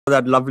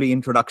that lovely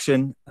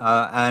introduction,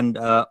 and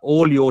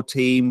all your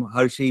team,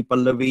 Harshi,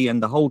 Pallavi,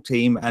 and the whole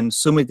team, and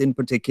Sumit in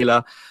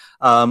particular,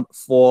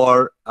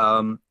 for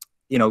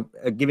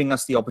giving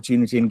us the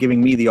opportunity and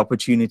giving me the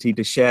opportunity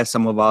to share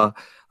some of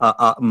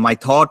my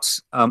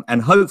thoughts,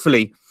 and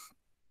hopefully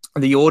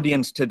the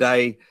audience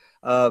today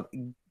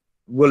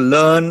will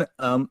learn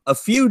a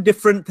few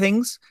different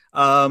things,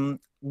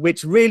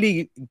 which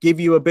really give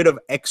you a bit of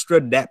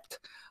extra depth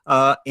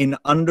in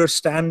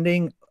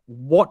understanding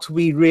what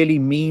we really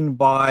mean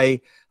by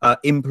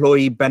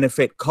employee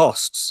benefit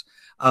costs,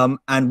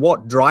 and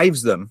what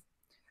drives them.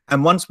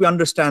 And once we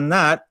understand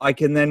that, I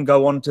can then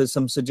go on to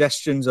some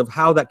suggestions of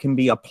how that can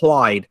be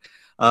applied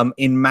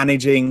in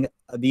managing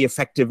the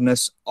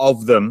effectiveness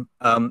of them,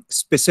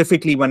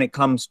 specifically when it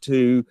comes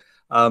to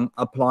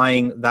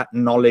applying that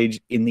knowledge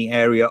in the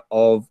area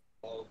of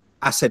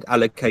asset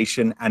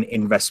allocation and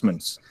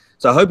investments.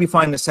 So I hope you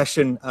find the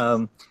session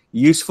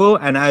useful.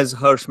 And as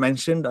Harsh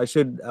mentioned, I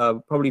should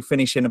probably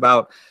finish in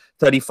about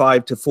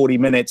 35 to 40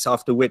 minutes,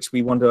 after which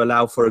we want to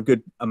allow for a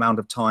good amount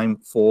of time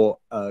for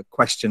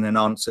question and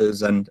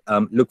answers, and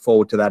look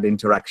forward to that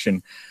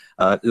interaction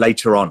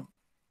later on.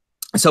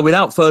 So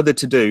without further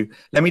ado,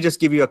 let me just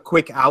give you a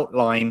quick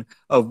outline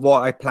of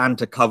what I plan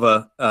to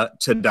cover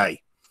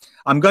today.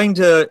 I'm going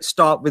to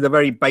start with a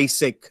very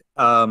basic,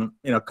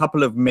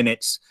 couple of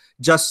minutes,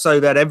 just so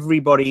that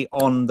everybody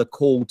on the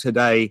call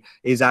today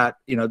is at,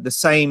 the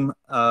same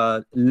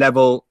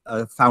level,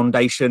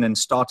 foundation and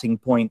starting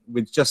point,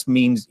 which just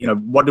means,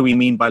 what do we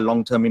mean by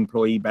long-term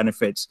employee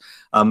benefits?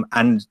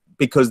 And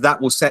because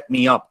that will set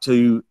me up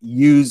to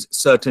use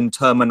certain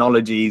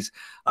terminologies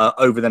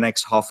over the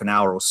next half an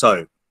hour or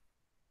so.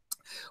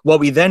 What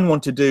we then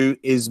want to do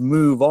is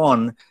move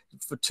on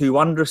to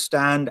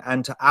understand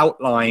and to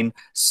outline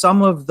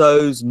some of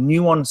those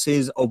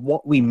nuances of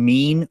what we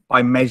mean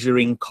by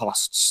measuring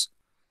costs.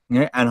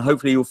 Yeah, and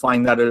hopefully you'll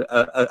find that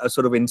a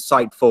sort of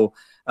insightful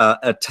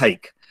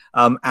take.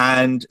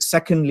 And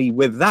secondly,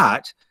 with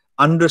that,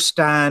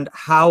 understand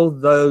how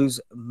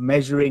those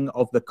measuring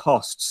of the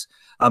costs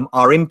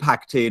are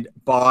impacted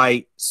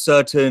by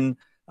certain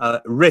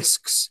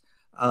risks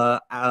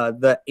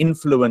that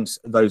influence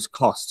those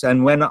costs.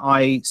 And when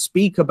I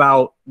speak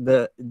about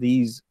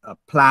these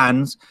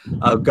plans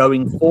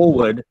going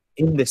forward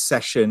in this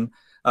session,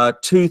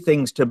 two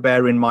things to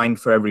bear in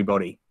mind for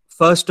everybody.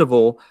 First of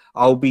all,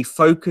 I'll be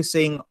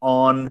focusing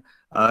on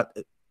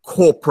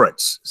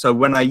corporates. So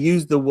when I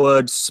use the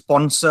word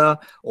sponsor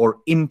or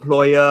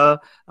employer,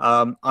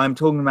 I'm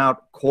talking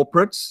about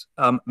corporates.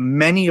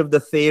 Many of the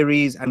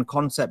theories and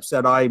concepts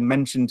that I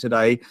mentioned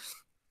today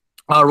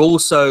are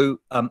also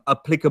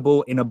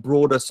applicable in a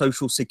broader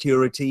social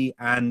security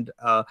and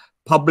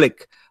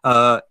public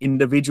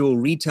individual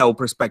retail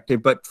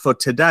perspective. But for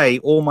today,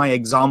 all my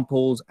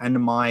examples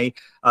and my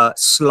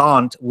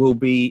slant will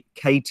be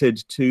catered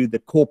to the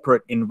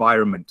corporate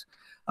environment.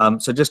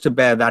 So just to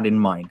bear that in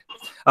mind.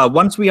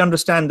 Once we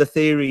understand the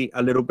theory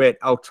a little bit,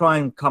 I'll try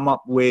and come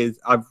up with,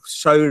 I've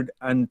showed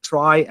and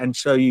try and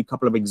show you a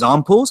couple of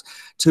examples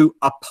to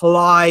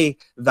apply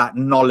that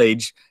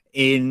knowledge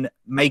in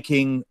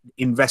making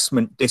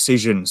investment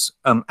decisions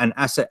and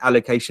asset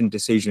allocation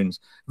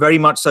decisions. Very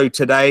much so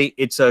today,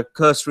 it's a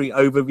cursory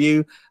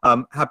overview.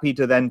 Happy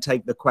to then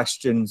take the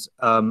questions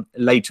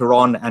later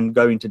on and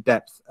go into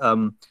depth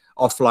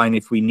offline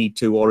if we need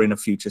to, or in a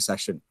future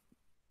session.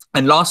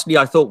 And lastly,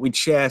 I thought we'd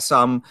share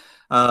some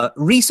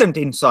recent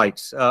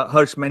insights.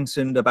 Harsh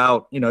mentioned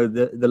about,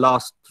 the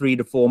last 3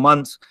 to 4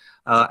 months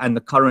and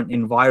the current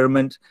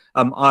environment.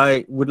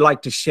 I would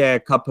like to share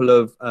a couple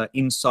of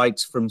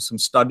insights from some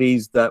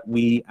studies that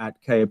we at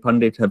KA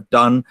Pandit have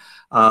done,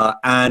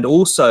 and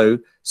also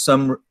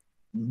some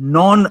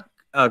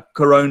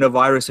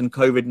non-coronavirus and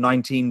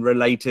COVID-19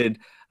 related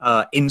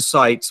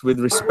insights with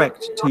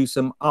respect to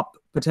some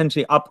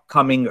potentially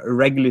upcoming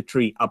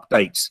regulatory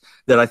updates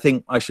that I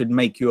think I should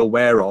make you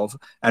aware of,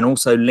 and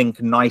also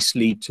link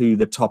nicely to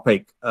the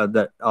topic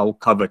that I'll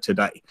cover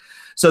today.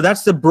 So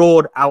that's the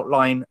broad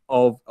outline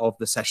of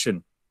the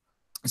session.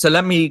 So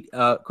let me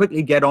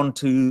quickly get on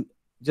to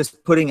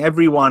just putting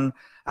everyone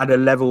at a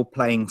level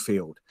playing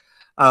field.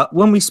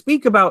 When we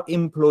speak about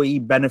employee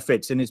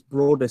benefits in its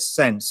broadest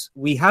sense,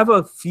 we have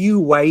a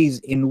few ways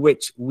in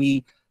which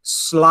we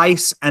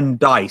slice and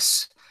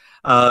dice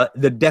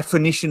the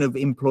definition of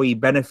employee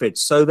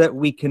benefits so that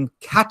we can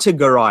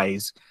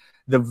categorize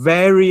the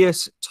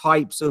various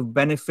types of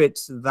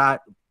benefits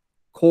that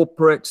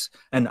corporates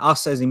and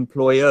us as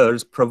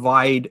employers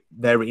provide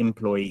their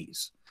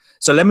employees.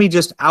 So let me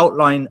just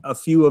outline a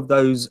few of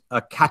those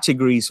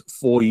categories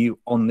for you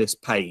on this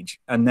page,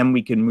 and then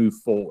we can move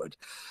forward.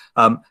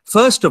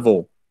 First of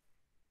all,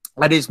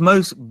 at its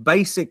most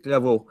basic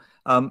level,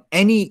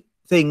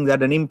 anything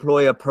that an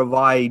employer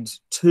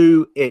provides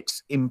to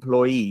its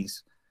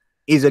employees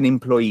is an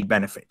employee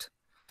benefit.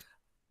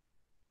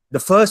 The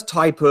first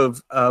type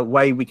of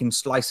way we can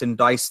slice and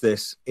dice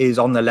this is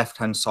on the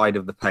left-hand side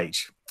of the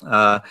page.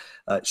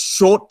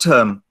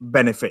 short-term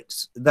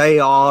benefits. They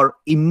are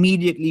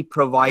immediately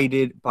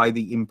provided by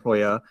the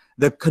employer.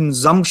 The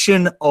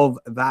consumption of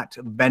that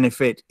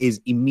benefit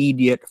is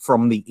immediate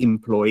from the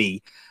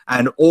employee,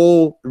 and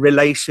all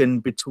relation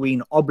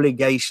between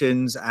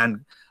obligations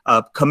and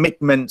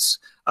commitments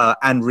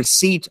and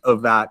receipt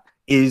of that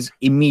is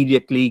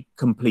immediately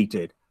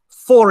completed.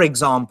 For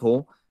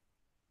example,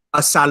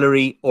 a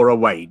salary or a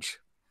wage.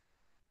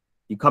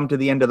 You come to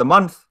the end of the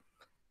month,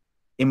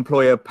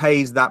 employer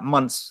pays that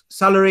month's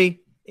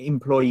salary,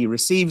 employee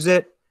receives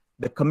it,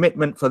 the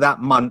commitment for that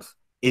month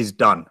is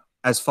done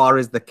as far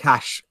as the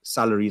cash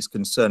salary is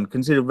concerned.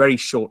 Consider very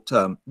short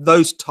term,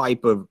 those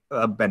type of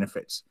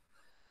benefits.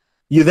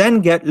 You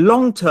then get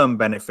long-term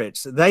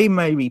benefits. They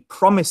may be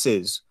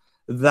promises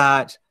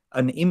that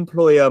an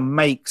employer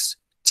makes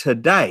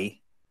today,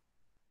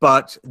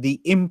 but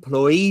the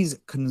employee's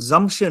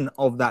consumption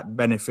of that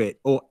benefit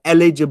or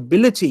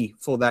eligibility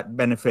for that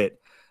benefit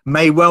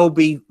may well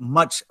be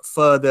much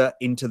further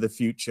into the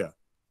future.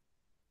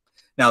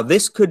 Now,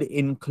 this could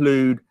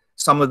include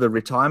some of the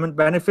retirement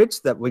benefits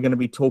that we're going to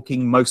be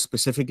talking most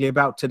specifically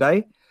about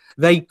today.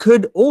 They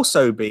could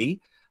also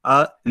be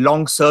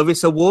long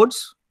service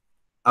awards.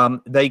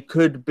 They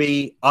could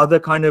be other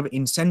kind of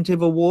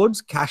incentive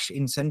awards, cash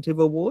incentive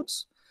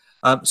awards.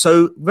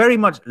 So very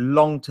much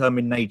long-term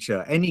in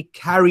nature. Any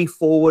carry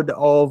forward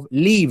of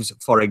leaves,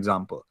 for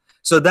example.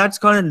 So that's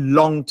kind of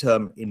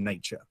long-term in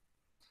nature.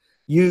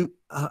 You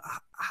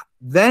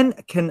then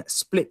can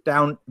split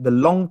down the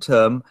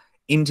long-term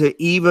into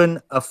even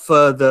a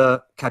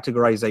further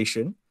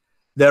categorization.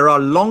 There are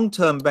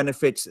long-term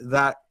benefits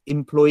that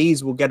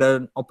employees will get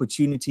an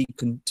opportunity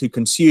to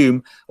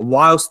consume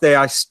whilst they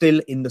are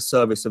still in the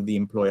service of the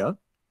employer.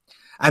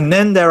 And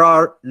then there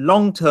are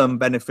long-term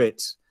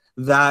benefits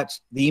that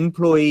the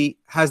employee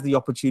has the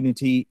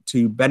opportunity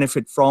to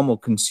benefit from or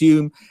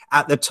consume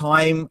at the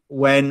time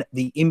when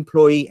the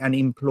employee and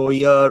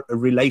employer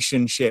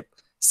relationship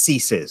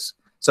ceases.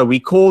 So we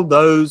call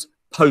those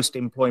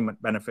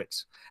post-employment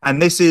benefits.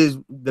 And this is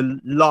the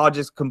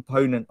largest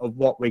component of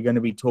what we're going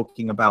to be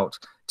talking about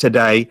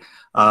today,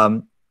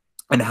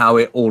 and how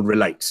it all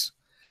relates.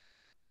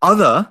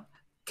 Other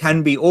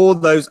can be all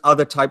those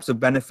other types of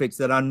benefits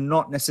that are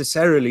not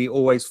necessarily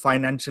always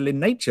financial in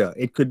nature.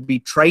 It could be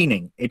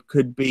training. It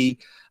could be,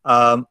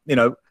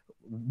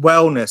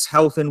 wellness,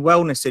 health and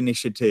wellness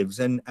initiatives,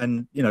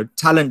 and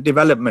talent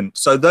development.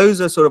 So those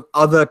are sort of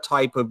other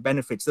type of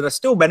benefits that are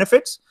still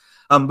benefits,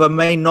 but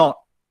may not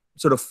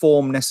sort of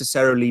form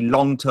necessarily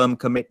long-term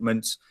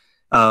commitments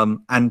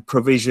and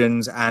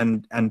provisions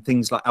and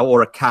things like,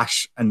 or a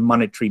cash and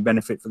monetary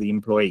benefit for the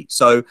employee.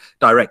 So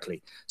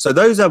directly. So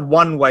those are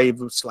one way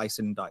of slice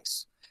and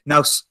dice.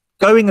 Now,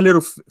 going a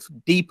little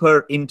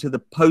deeper into the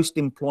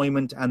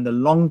post-employment and the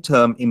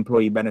long-term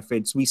employee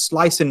benefits, we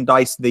slice and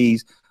dice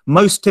these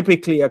most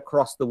typically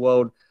across the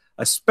world,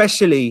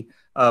 especially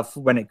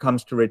when it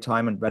comes to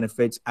retirement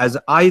benefits, as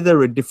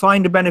either a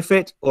defined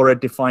benefit or a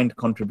defined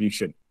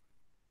contribution.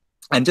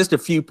 And just a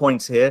few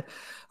points here.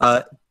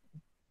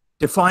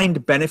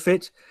 Defined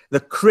benefit,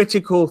 the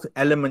critical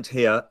element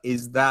here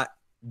is that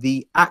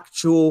the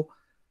actual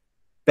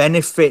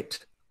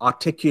benefit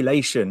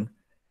articulation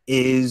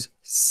is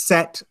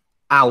set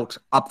out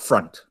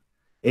upfront.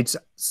 It's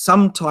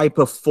some type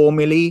of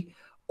formulae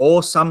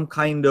or some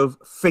kind of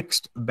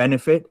fixed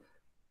benefit.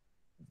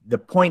 The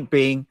point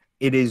being,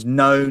 it is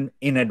known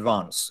in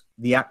advance.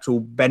 The actual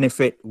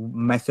benefit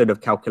method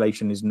of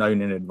calculation is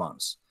known in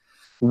advance.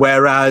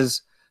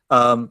 Whereas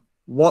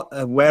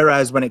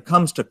when it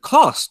comes to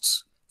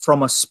costs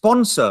from a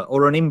sponsor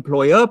or an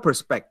employer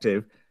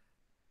perspective,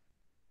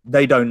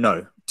 they don't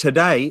know.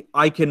 Today,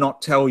 I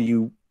cannot tell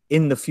you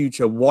in the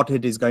future what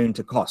it is going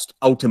to cost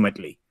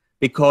ultimately,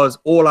 because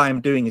all I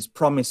am doing is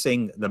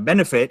promising the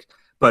benefit,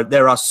 but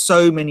there are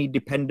so many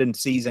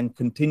dependencies and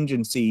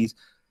contingencies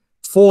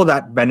for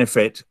that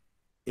benefit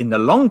in the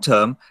long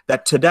term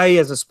that today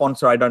as a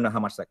sponsor, I don't know how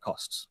much that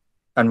costs.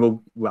 And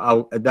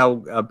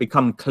they'll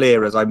become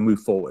clear as I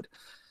move forward.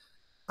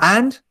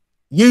 And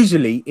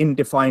usually in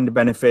defined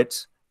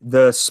benefits,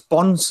 the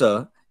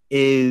sponsor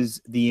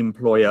is the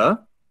employer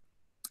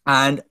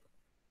and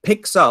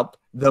picks up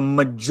the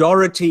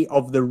majority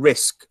of the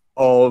risk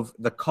of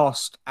the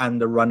cost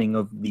and the running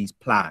of these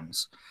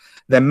plans.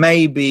 There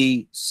may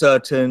be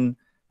certain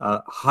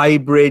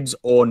hybrids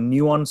or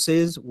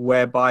nuances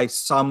whereby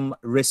some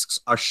risks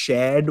are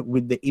shared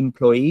with the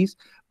employees,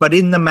 but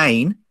in the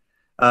main,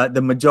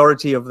 the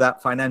majority of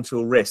that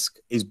financial risk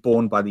is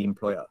borne by the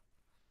employer.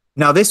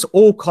 Now, this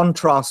all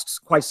contrasts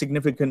quite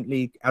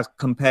significantly as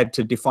compared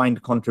to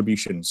defined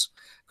contributions.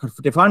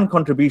 For defined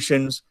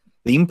contributions,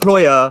 the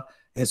employer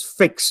has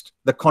fixed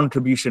the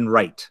contribution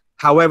rate,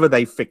 however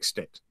they fixed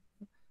it.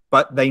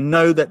 But they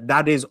know that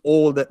that is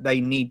all that they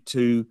need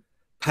to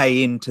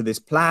pay into this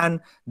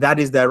plan. That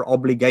is their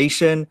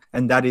obligation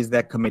and that is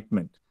their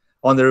commitment.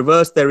 On the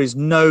reverse, there is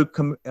no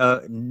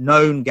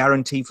known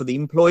guarantee for the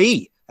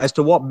employee as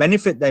to what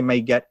benefit they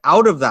may get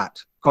out of that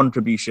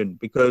contribution,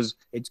 because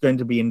it's going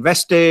to be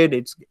invested,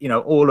 it's, you know,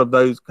 all of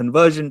those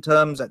conversion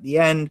terms at the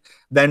end,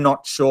 they're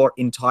not sure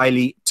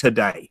entirely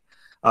today.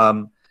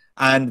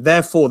 And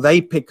therefore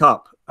they pick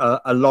up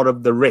a lot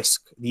of the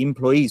risk. The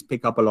employees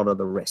pick up a lot of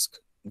the risk.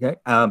 Okay,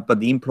 but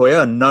the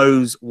employer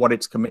knows what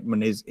its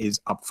commitment is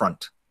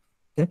upfront.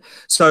 Okay,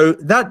 so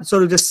that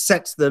sort of just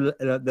sets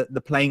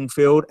the playing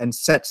field and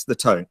sets the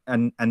tone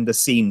and the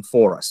scene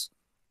for us.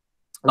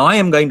 I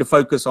am going to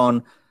focus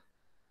on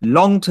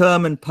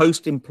long-term and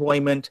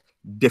post-employment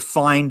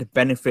defined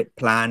benefit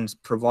plans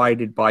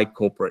provided by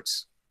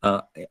corporates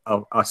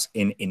of us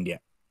in India.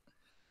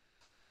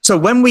 So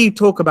when we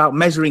talk about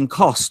measuring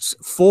costs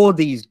for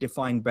these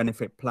defined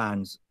benefit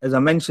plans, as I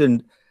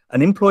mentioned,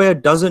 an employer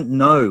doesn't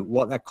know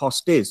what that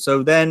cost is.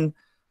 So then,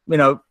 you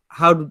know,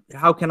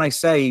 how can I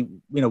say,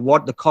 you know,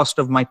 what the cost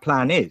of my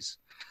plan is?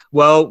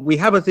 Well, we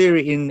have a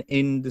theory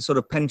in the sort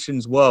of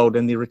pensions world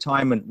and the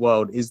retirement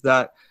world is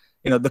that,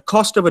 you know, the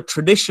cost of a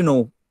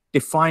traditional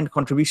defined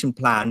contribution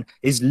plan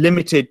is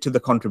limited to the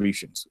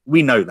contributions.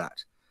 We know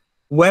that.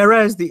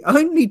 Whereas the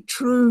only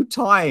true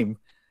time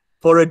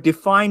for a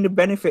defined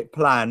benefit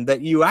plan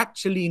that you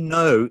actually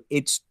know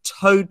its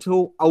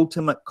total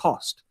ultimate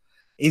cost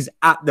is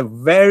at the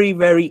very,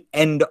 very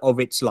end of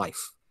its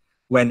life,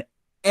 when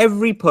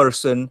every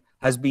person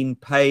has been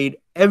paid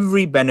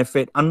every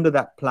benefit under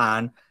that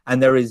plan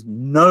and there is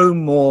no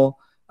more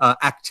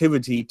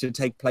activity to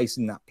take place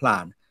in that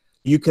plan.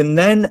 You can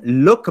then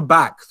look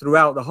back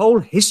throughout the whole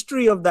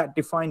history of that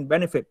defined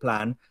benefit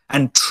plan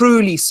and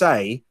truly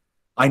say,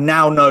 I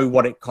now know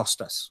what it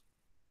cost us.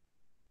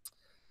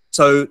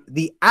 So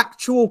the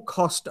actual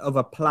cost of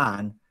a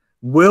plan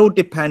will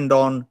depend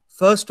on,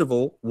 first of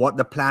all, what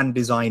the plan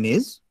design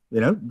is,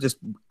 you know, just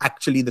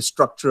actually the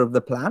structure of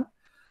the plan,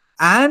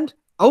 and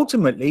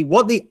ultimately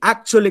what the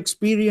actual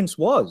experience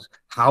was.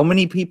 How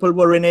many people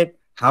were in it?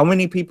 How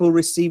many people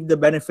received the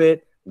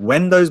benefit?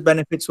 When those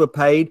benefits were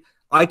paid?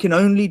 I can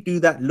only do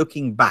that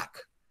looking back.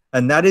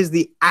 And that is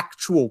the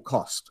actual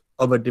cost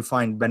of a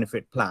defined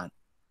benefit plan.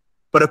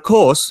 But of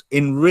course,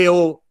 in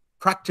real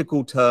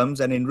practical terms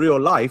and in real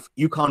life,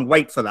 you can't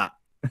wait for that.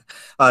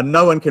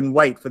 No one can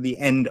wait for the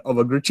end of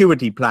a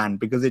gratuity plan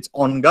because it's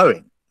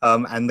ongoing.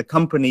 And the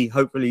company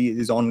hopefully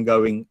is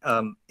ongoing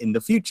in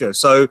the future.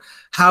 So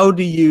how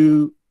do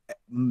you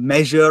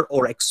measure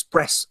or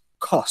express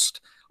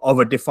cost of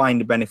a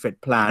defined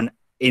benefit plan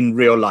in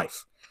real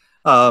life?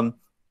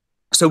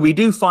 So we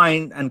do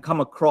find and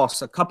come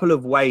across a couple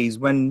of ways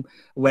when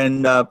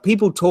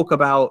people talk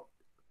about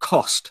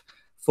cost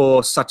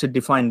for such a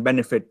defined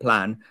benefit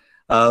plan.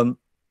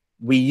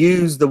 We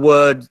use the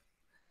word,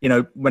 you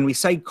know, when we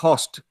say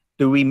cost,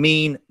 do we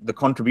mean the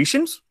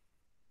contributions?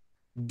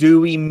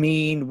 Do we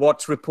mean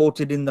what's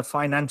reported in the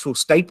financial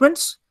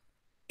statements?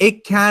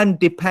 It can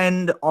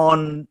depend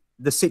on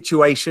the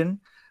situation.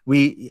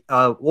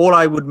 All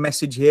I would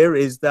message here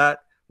is that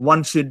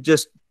one should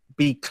just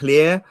be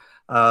clear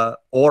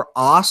or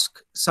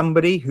ask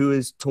somebody who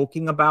is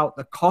talking about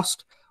the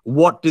cost,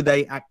 what do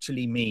they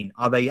actually mean?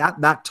 Are they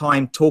at that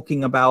time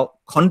talking about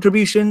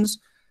contributions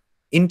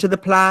into the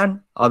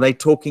plan? Are they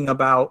talking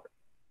about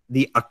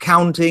the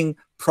accounting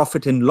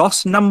profit and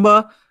loss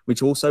number,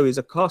 which also is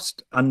a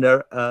cost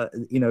under,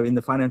 you know, in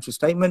the financial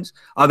statements?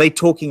 Are they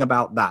talking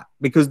about that?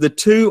 Because the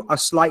two are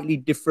slightly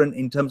different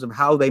in terms of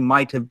how they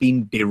might have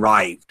been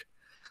derived.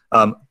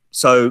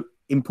 So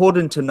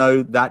important to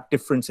know that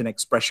difference in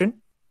expression.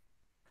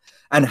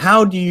 And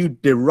how do you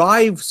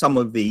derive some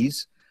of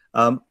these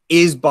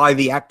is by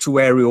the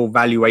actuarial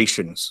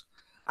valuations.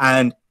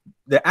 And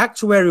the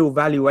actuarial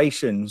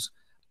valuations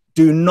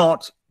do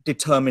not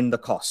determine the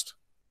cost.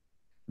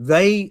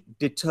 They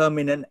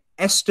determine an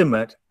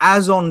estimate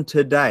as on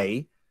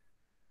today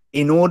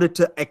in order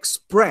to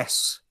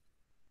express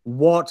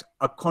what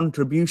a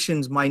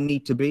contributions might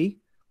need to be,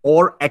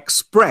 or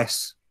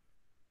express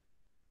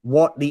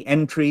what the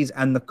entries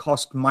and the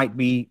cost might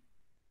be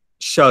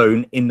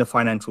shown in the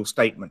financial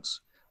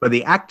statements. But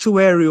the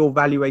actuarial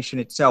valuation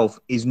itself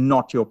is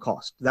not your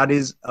cost. That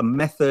is a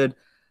method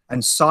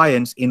and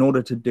science in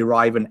order to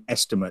derive an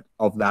estimate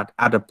of that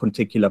at a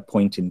particular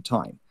point in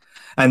time.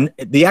 And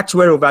the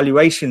actuarial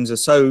valuations are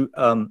so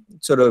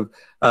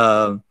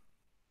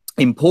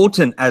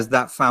important as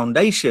that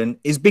foundation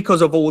is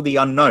because of all the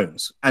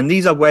unknowns. And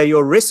these are where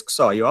your risks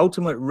are, your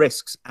ultimate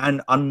risks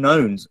and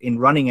unknowns in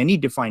running any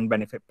defined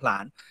benefit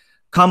plan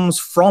comes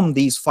from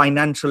these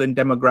financial and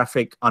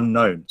demographic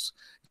unknowns.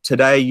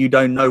 Today, you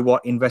don't know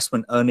what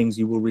investment earnings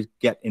you will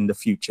get in the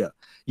future.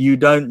 You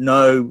don't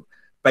know,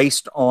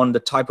 based on the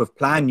type of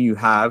plan you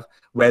have,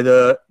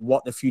 whether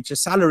what the future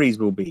salaries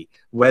will be,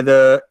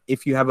 whether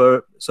if you have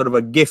a sort of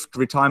a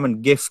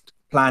retirement gift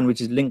plan,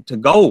 which is linked to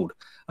gold,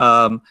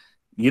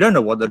 you don't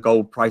know what the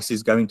gold price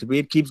is going to be.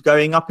 It keeps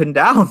going up and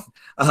down,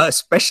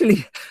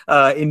 especially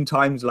in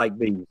times like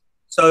these.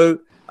 So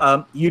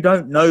you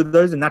don't know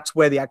those, and that's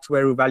where the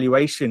actuarial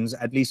valuations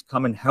at least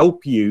come and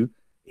help you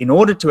in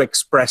order to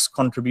express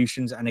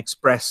contributions and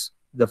express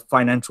the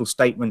financial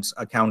statements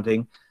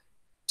accounting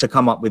to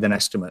come up with an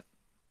estimate.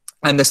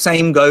 And the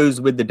same goes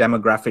with the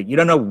demographic. You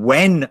don't know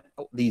when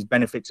these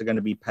benefits are going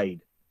to be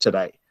paid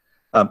today.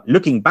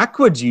 Looking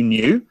backwards, you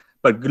knew,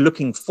 but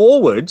looking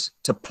forwards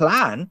to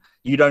plan,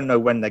 you don't know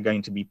when they're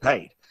going to be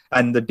paid.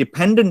 And the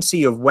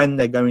dependency of when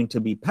they're going to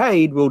be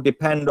paid will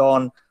depend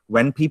on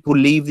when people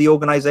leave the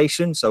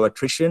organization, so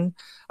attrition,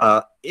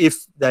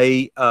 if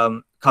they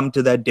come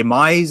to their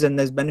demise and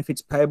there's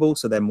benefits payable,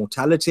 so their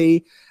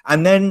mortality,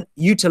 and then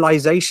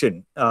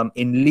utilization.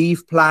 In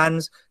leave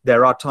plans,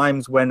 there are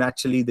times when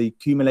actually the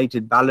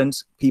accumulated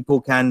balance,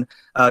 people can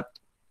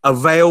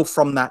avail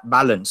from that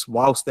balance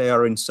whilst they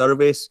are in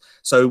service.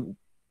 So,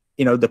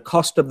 you know, the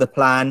cost of the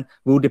plan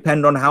will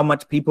depend on how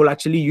much people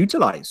actually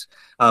utilize.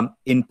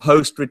 In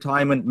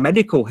post-retirement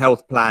medical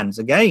health plans,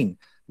 again,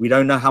 we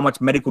don't know how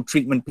much medical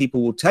treatment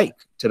people will take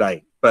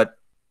today, but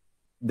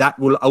that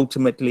will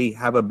ultimately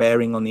have a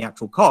bearing on the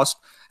actual cost.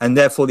 And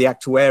therefore, the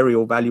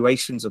actuarial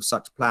valuations of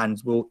such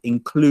plans will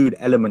include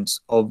elements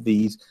of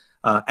these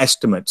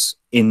estimates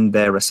in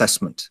their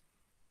assessment.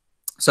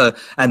 So,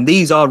 and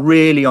these are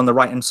really on the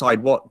right-hand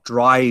side, what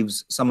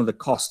drives some of the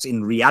costs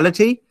in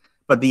reality,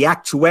 but the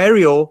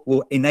actuarial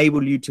will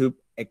enable you to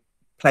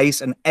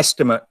place an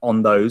estimate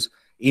on those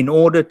in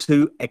order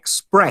to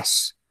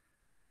express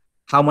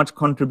how much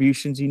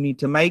contributions you need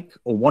to make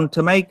or want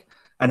to make,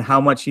 and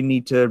how much you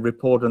need to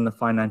report on the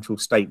financial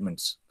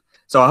statements.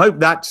 So I hope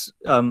that's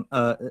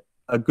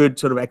a good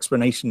sort of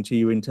explanation to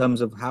you in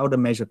terms of how to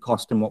measure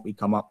cost and what we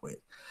come up with.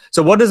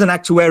 So what does an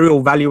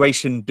actuarial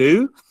valuation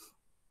do?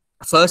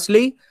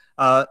 Firstly,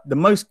 the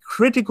most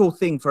critical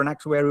thing for an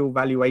actuarial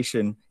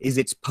valuation is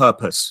its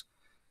purpose.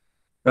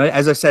 Right?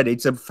 As I said,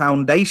 it's a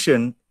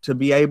foundation to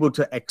be able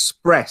to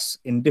express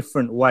in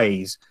different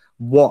ways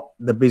what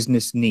the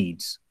business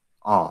needs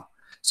are.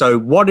 So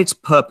what its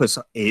purpose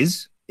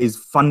is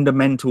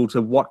fundamental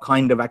to what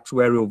kind of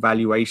actuarial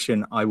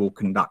valuation I will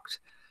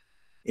conduct.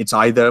 It's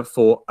either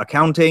for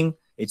accounting,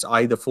 it's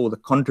either for the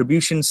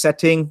contribution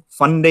setting,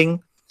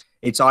 funding,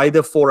 it's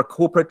either for a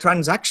corporate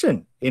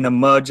transaction in a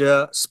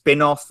merger,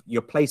 spin-off,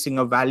 you're placing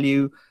a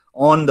value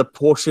on the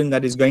portion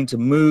that is going to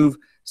move,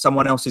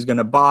 someone else is going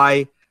to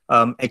buy,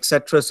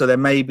 etc. So there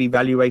may be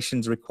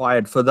valuations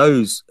required for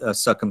those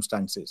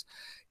circumstances.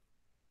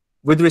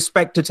 With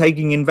respect to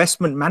taking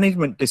investment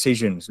management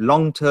decisions,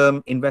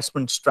 long-term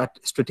investment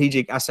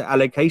strategic asset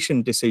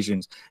allocation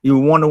decisions, you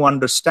want to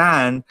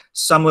understand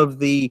some of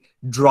the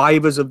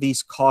drivers of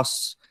these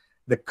costs,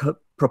 the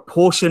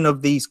proportion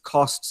of these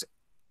costs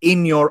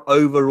in your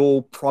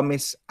overall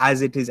promise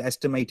as it is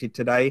estimated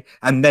today,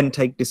 and then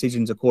take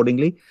decisions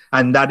accordingly.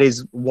 And that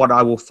is what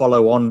I will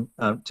follow on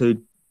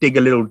to dig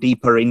a little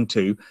deeper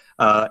into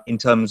in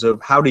terms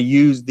of how to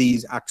use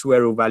these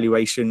actuarial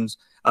valuations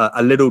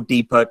a little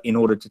deeper in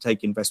order to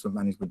take investment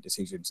management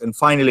decisions. And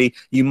finally,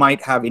 you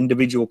might have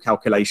individual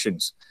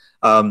calculations.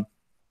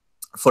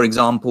 For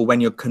example,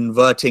 when you're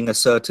converting a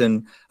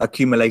certain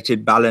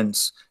accumulated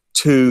balance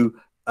to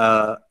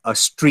a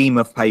stream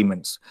of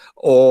payments,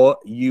 or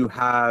you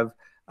have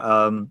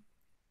an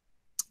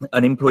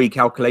employee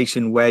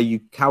calculation where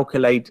you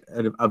calculate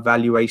a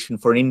valuation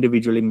for an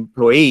individual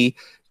employee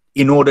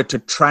in order to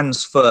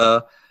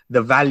transfer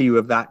the value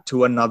of that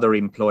to another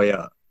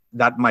employer.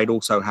 That might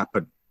also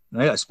happen.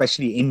 Right?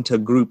 Especially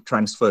intergroup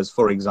transfers,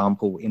 for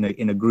example,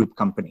 in a group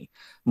company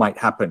might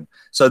happen.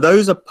 So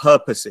those are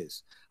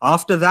purposes.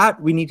 After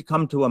that, we need to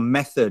come to a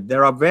method.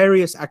 There are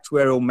various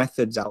actuarial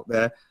methods out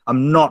there.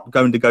 I'm not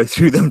going to go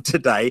through them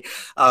today.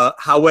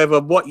 However,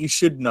 what you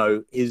should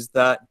know is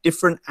that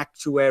different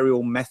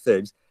actuarial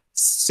methods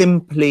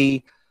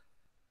simply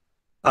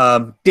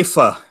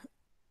differ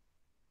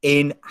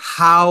in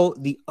how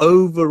the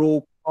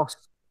overall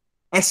cost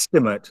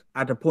estimate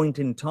at a point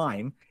in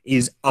time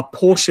is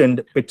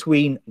apportioned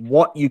between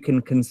what you can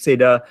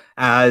consider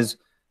as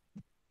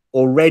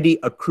already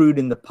accrued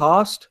in the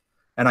past,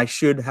 and I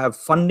should have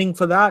funding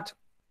for that,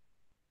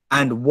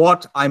 and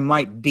what I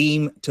might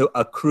deem to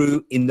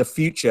accrue in the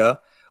future,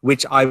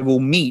 which I will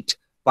meet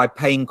by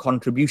paying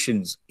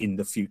contributions in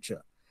the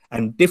future.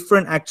 And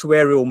different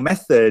actuarial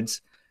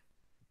methods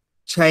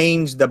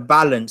change the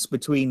balance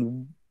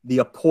between the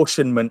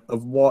apportionment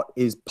of what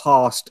is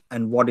past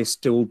and what is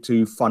still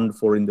to fund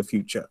for in the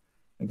future,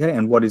 okay,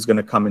 and what is going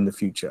to come in the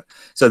future.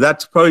 So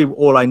that's probably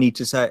all I need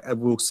to say. I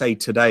will say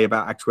today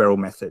about actuarial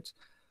methods.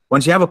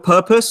 Once you have a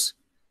purpose,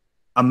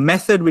 a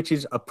method which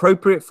is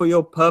appropriate for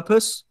your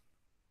purpose,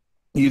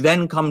 you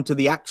then come to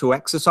the actual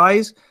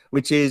exercise,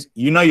 which is,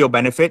 you know, your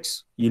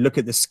benefits. You look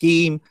at the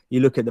scheme,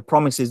 you look at the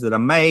promises that are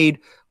made,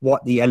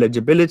 what the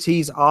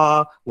eligibilities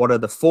are, what are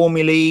the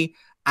formulae,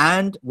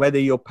 and whether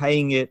you're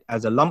paying it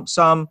as a lump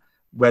sum,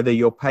 whether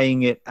you're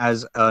paying it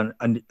as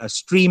a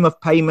stream of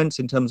payments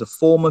in terms of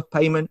form of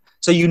payment.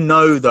 So you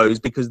know those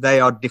because they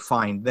are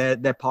defined.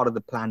 They're part of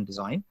the plan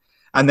design.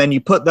 And then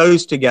you put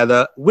those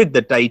together with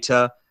the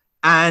data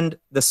and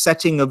the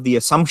setting of the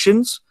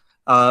assumptions,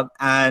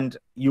 and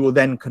you will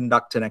then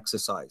conduct an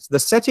exercise. The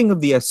setting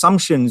of the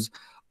assumptions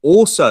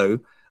also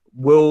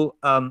will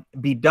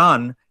be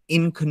done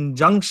in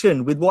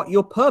conjunction with what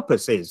your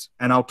purpose is.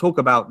 And I'll talk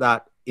about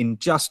that in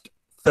just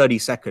 30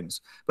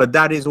 seconds. But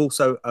that is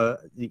also,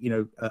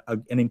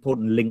 an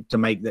important link to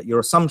make, that your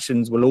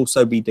assumptions will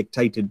also be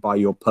dictated by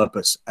your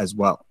purpose as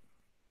well.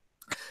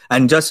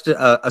 And just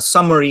a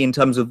summary in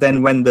terms of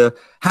then when the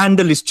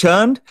handle is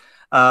churned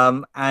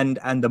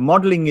and the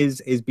modeling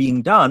is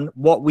being done,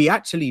 what we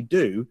actually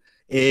do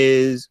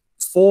is,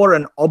 for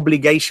an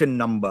obligation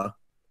number,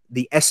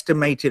 the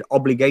estimated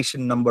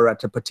obligation number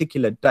at a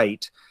particular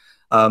date,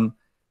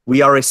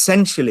 we are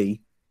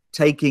essentially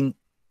taking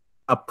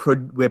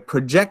we're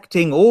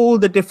projecting all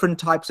the different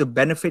types of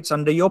benefits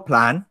under your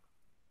plan.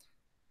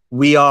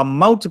 We are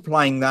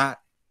multiplying that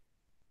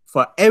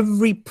for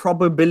every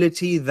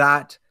probability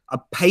that a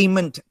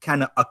payment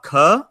can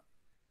occur.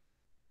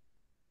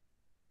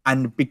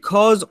 And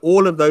because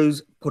all of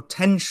those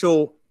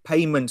potential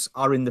payments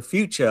are in the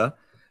future,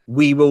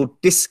 we will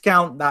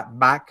discount that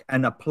back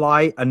and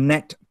apply a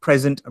net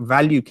present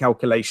value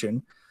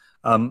calculation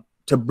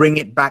to bring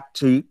it back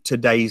to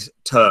today's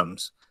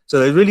terms. So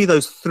there's really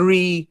those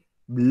three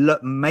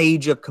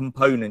major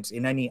components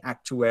in any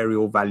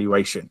actuarial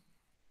valuation.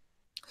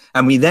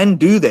 And we then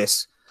do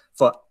this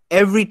for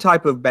every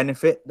type of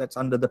benefit that's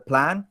under the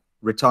plan: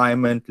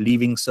 retirement,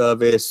 leaving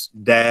service,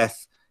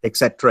 death,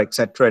 etc.,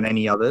 and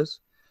any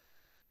others.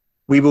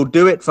 We will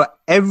do it for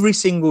every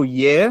single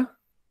year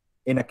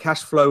in a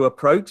cash flow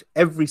approach,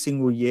 every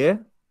single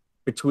year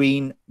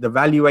between the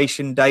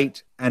valuation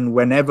date and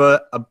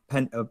whenever a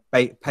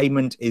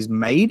payment is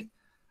made,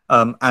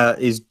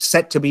 is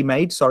set to be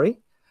made, sorry.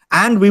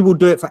 And we will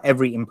do it for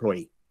every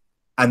employee.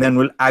 And then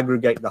we'll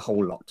aggregate the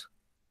whole lot.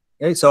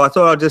 Okay, so I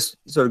thought I'll just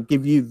sort of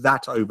give you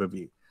that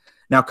overview.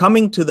 Now,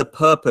 coming to the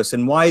purpose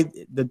and why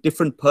the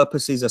different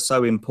purposes are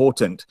so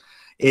important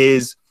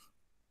is,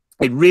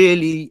 I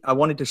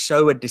wanted to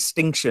show a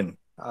distinction,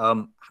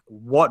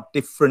 what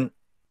different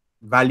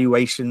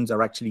valuations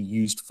are actually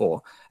used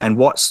for and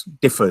what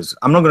differs.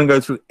 I'm not going to go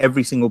through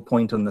every single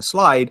point on the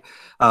slide,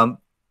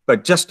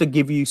 but just to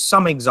give you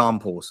some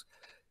examples,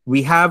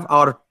 we have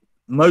our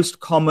most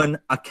common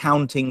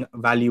accounting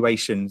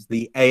valuations,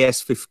 the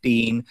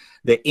AS15,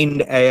 the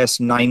IND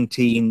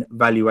AS19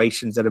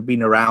 valuations that have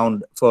been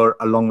around for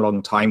a long,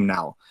 long time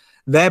now.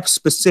 Their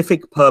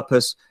specific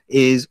purpose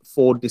is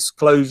for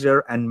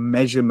disclosure and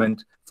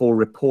measurement for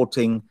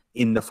reporting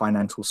in the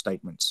financial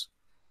statements.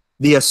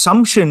 The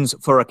assumptions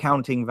for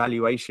accounting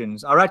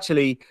valuations are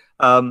actually,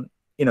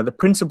 the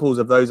principles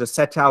of those are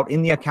set out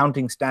in the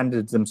accounting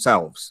standards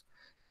themselves.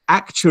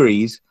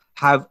 Actuaries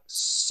have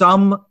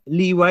some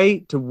leeway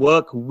to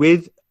work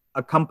with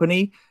a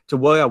company to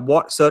work out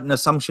what certain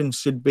assumptions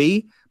should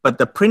be, but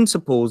the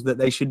principles that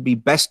they should be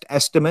best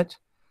estimate,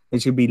 they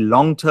should be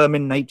long-term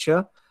in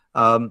nature,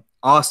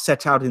 are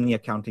set out in the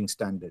accounting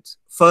standards.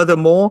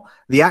 Furthermore,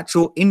 the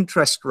actual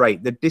interest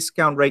rate, the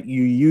discount rate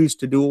you use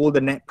to do all the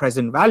net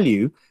present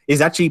value,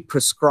 is actually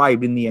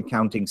prescribed in the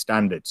accounting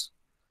standards.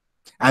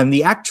 And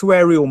the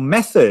actuarial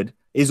method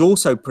is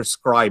also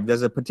prescribed.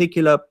 There's a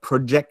particular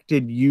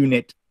projected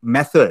unit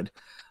method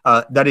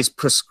that is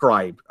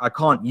prescribed. I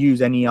can't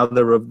use any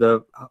other of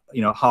the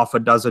half a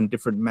dozen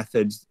different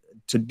methods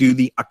to do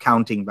the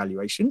accounting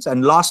valuations.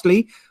 And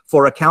lastly,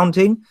 for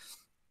accounting,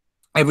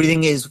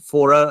 everything is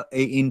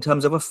in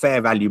terms of a fair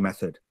value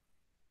method.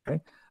 Okay,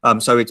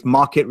 so it's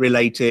market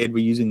related.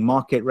 We're using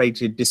market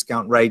rated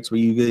discount rates.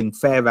 We're using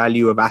fair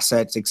value of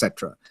assets,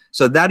 etc.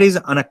 So that is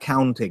an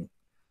accounting.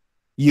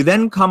 You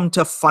then come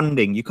to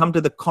funding. You come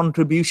to the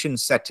contribution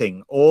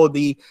setting or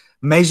the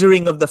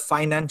measuring of the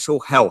financial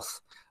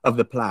health of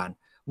the plan.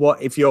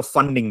 What if you're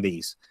funding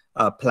these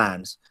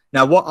plans?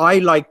 Now, what I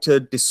like to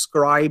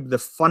describe the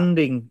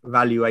funding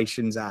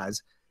valuations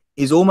as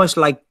is almost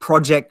like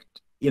project,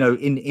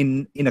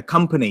 in a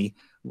company,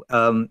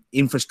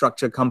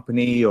 infrastructure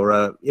company or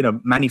a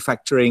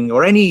manufacturing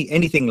or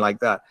anything like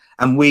that.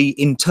 And we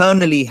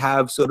internally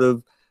have sort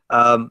of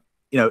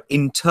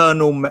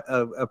internal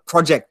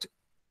project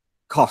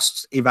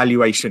costs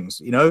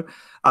evaluations.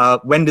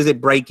 When does it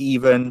break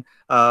even?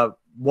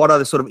 What are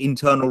the sort of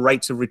internal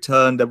rates of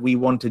return that we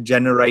want to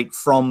generate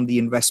from the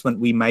investment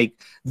we make?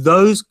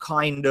 Those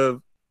kind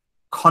of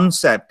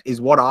concept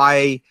is what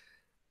I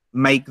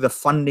make the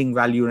funding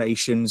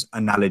valuations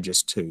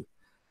analogous to.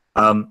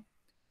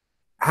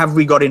 Have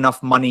we got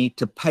enough money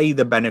to pay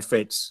the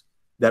benefits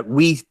that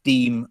we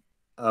deem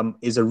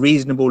is a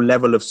reasonable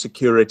level of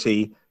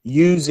security,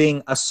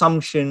 using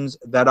assumptions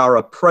that are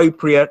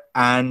appropriate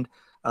and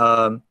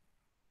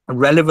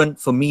relevant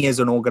for me as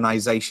an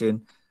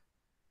organization,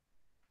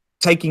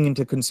 taking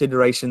into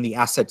consideration the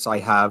assets I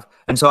have.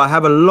 And so I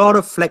have a lot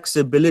of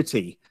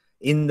flexibility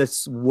in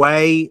this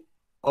way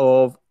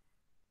of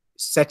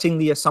setting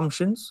the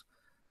assumptions.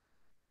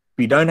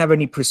 We don't have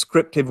any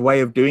prescriptive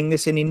way of doing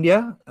this in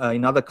India.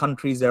 In other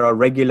countries, there are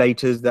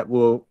regulators that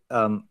will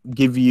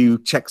give you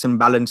checks and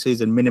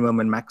balances and minimum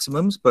and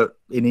maximums. But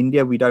in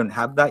India, we don't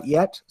have that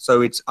yet.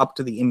 So it's up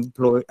to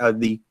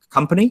the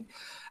company.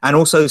 And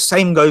also,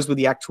 same goes with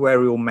the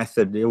actuarial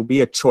method. It will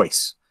be a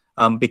choice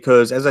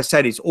because, as I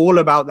said, it's all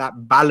about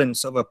that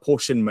balance of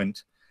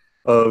apportionment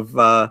of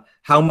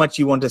how much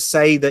you want to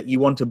say that you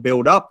want to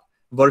build up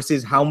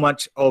versus how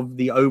much of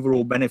the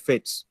overall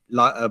benefits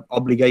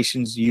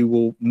obligations you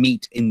will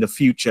meet in the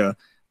future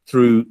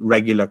through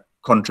regular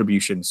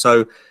contributions.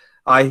 So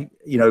the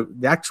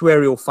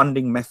actuarial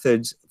funding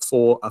methods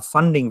for a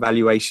funding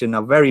valuation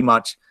are very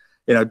much,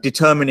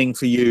 determining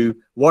for you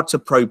what's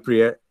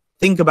appropriate.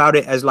 Think about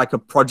it as like a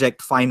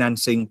project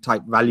financing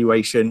type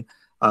valuation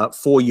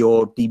for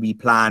your DB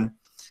plan.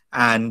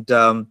 And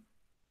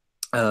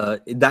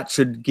that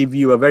should give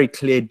you a very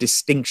clear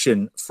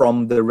distinction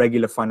from the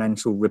regular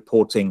financial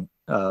reporting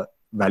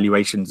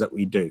valuations that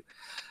we do.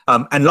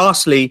 And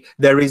lastly,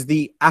 there is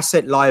the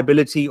asset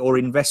liability or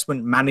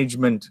investment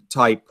management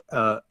type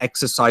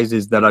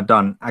exercises that are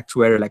done,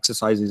 actuarial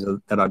exercises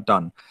that are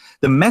done.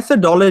 The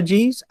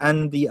methodologies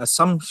and the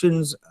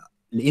assumptions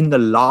in the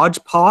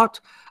large part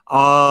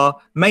are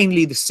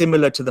mainly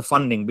similar to the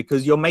funding,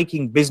 because you're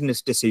making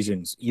business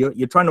decisions.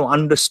 You're trying to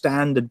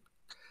understand the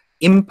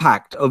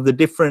impact of the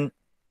different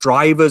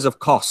drivers of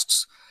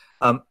costs,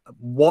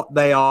 what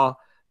they are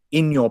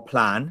in your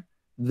plan,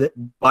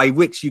 by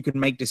which you can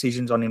make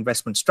decisions on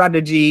investment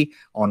strategy,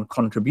 on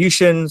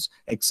contributions,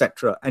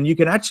 etc. And you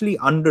can actually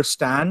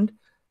understand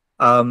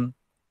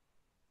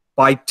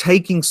by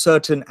taking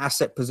certain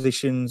asset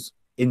positions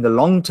in the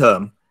long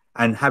term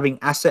and having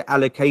asset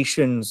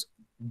allocations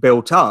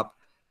built up,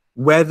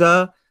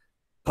 whether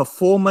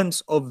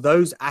performance of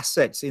those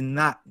assets in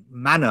that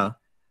manner,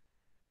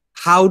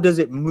 how does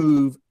it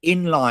move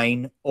in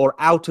line or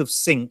out of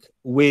sync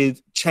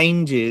with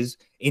changes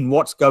in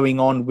what's going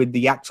on with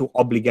the actual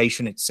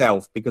obligation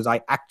itself? Because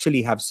I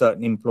actually have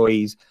certain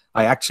employees,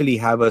 I actually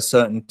have a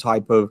certain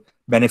type of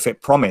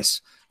benefit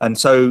promise. And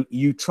so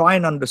you try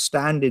and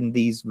understand in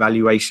these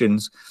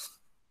valuations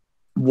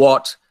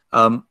what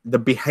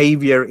the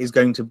behavior is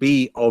going to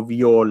be of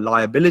your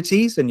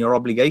liabilities and your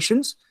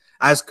obligations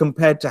as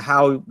compared to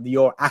how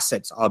your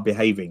assets are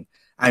behaving.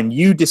 And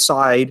you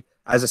decide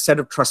as a set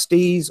of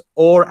trustees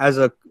or as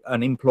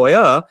an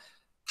employer,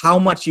 how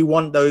much you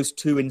want those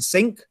two in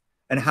sync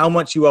and how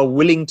much you are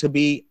willing to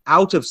be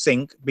out of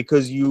sync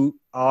because you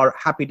are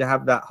happy to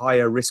have that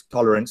higher risk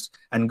tolerance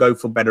and go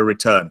for better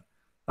return.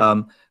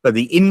 But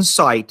the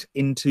insight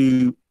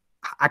into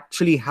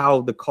actually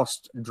how the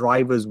cost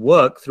drivers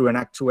work through an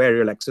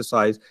actuarial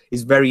exercise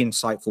is very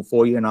insightful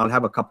for you. And I'll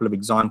have a couple of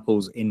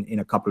examples in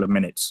a couple of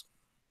minutes.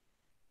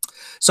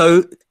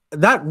 So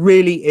that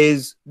really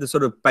is the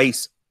sort of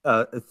base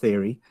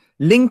theory.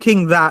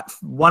 Linking that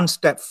one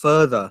step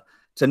further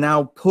to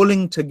now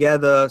pulling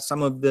together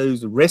some of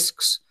those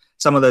risks,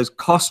 some of those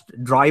cost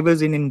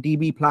drivers in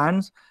DB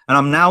plans. And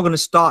I'm now going to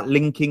start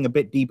linking a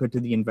bit deeper to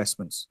the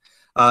investments.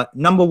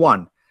 Number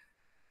one,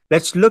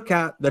 let's look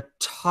at the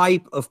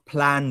type of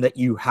plan that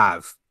you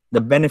have,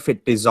 the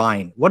benefit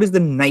design. What is the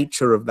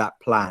nature of that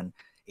plan?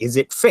 Is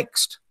it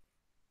fixed?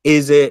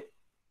 Is it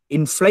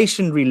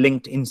inflationary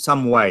linked in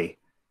some way?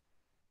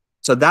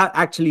 So that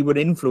actually would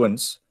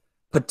influence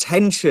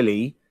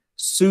potentially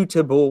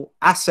suitable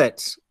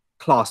assets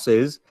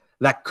classes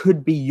that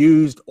could be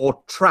used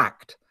or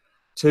tracked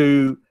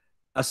to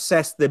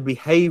assess the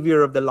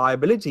behavior of the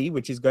liability,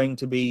 which is going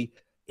to be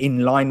in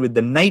line with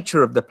the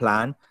nature of the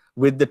plan,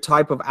 with the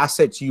type of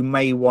assets you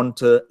may want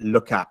to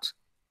look at.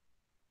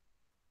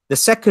 The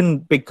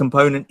second big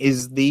component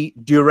is the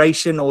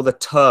duration or the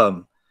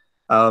term.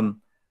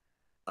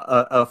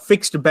 A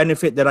fixed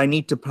benefit that I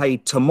need to pay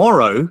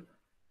tomorrow,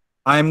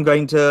 I'm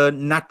going to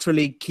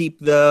naturally keep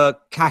the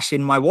cash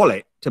in my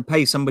wallet to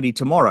pay somebody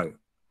tomorrow.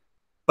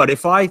 But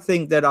if I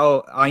think that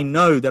I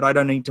know that I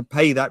don't need to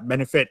pay that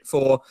benefit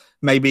for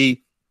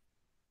maybe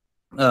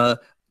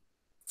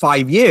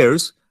 5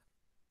 years,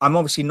 I'm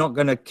obviously not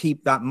going to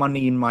keep that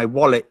money in my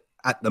wallet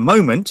at the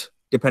moment,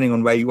 depending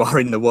on where you are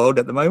in the world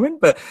at the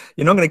moment. But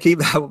you're not going to keep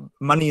that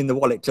money in the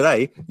wallet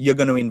today. You're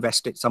going to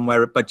invest it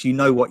somewhere, but you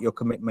know what your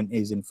commitment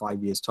is in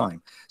 5 years'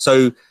 time.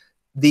 So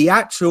the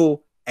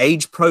actual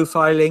age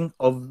profiling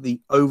of the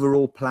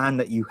overall plan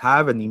that you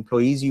have and the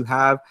employees you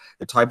have,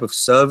 the type of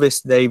service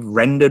they've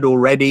rendered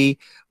already,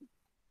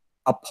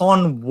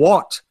 upon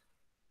what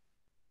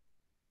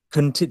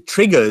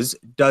triggers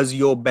does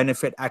your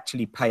benefit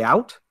actually pay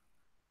out,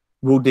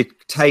 will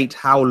dictate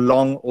how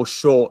long or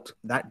short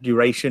that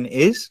duration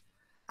is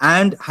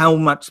and how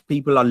much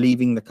people are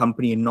leaving the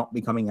company and not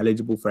becoming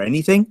eligible for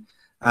anything,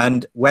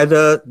 and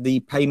whether the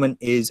payment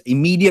is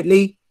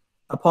immediately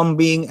upon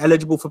being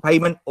eligible for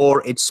payment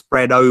or it's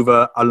spread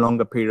over a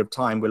longer period of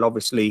time will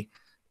obviously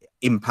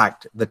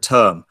impact the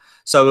term.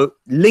 So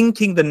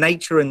linking the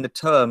nature and the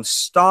term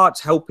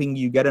starts helping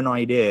you get an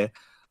idea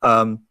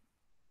of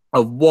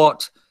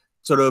what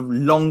sort of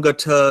longer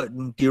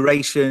term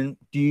duration,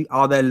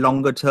 are there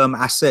longer term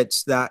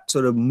assets that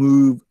sort of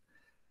move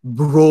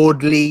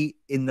broadly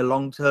in the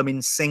long term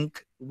in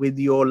sync with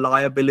your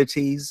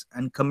liabilities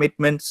and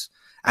commitments?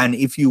 And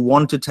if you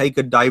want to take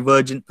a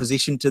divergent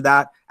position to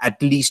that,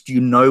 at least you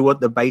know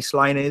what the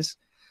baseline is.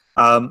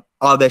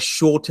 Are there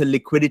shorter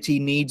liquidity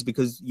needs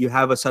because you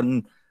have a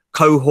certain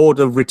cohort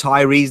of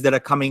retirees that are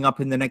coming up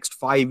in the next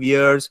 5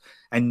 years,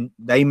 and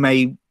they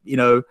may,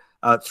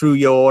 through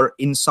your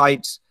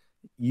insights,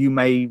 you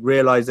may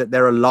realize that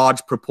there are a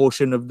large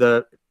proportion of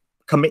the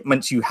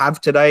commitments you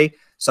have today.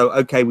 So,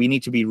 okay, we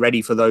need to be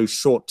ready for those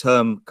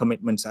short-term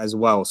commitments as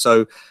well.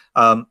 So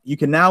you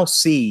can now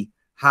see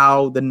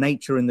how the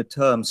nature and the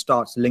term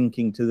starts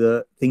linking to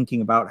the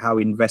thinking about how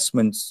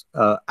investments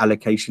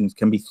allocations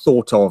can be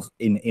thought of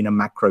in a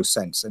macro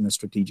sense, in a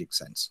strategic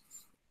sense.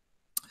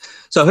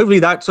 So hopefully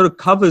that sort of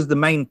covers the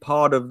main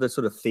part of the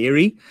sort of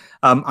theory.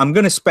 I'm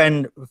going to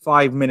spend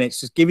 5 minutes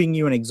just giving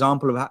you an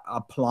example of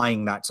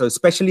applying that. So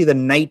especially the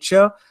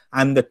nature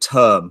and the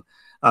term.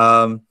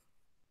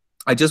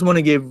 I just want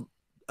to give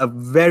a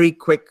very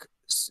quick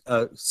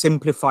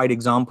simplified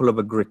example of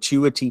a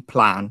gratuity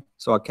plan.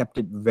 So I kept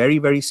it very,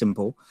 very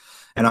simple.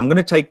 And I'm going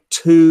to take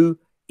two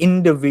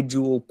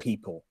individual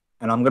people,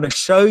 and I'm going to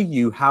show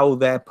you how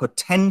their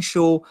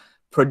potential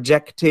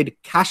projected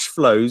cash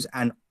flows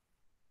and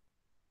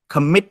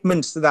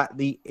commitments that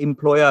the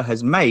employer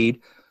has made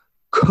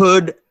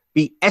could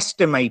be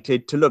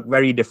estimated to look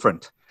very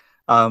different.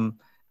 And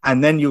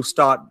then you'll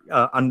start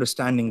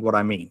understanding what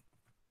I mean.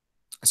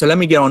 So let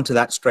me get on to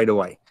that straight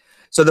away.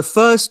 So the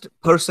first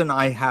person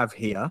I have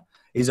here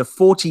is a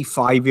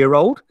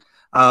 45-year-old.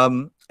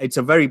 It's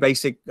a very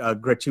basic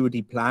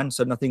gratuity plan,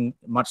 so nothing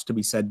much to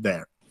be said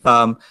there.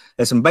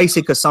 There's some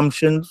basic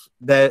assumptions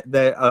there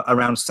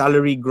around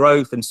salary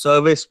growth and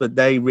service, but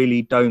they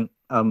really don't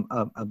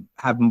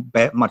have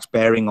much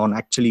bearing on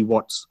actually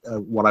what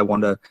I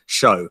want to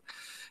show.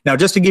 Now,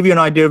 just to give you an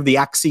idea of the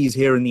axes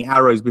here and the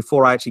arrows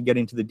before I actually get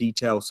into the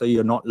details so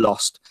you're not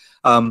lost.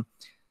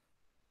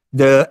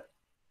 The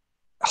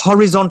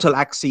horizontal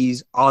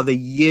axes are the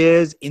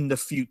years in the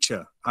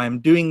future. I am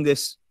doing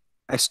this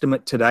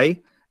estimate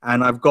today,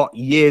 and I've got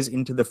years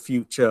into the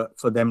future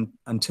for them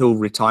until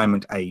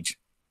retirement age.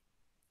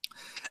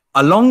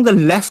 Along the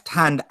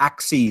left-hand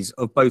axes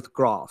of both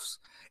graphs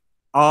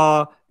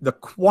are the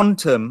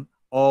quantum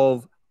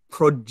of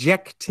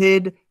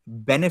projected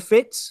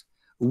benefits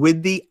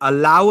with the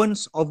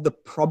allowance of the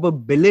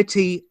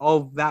probability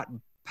of that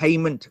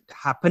payment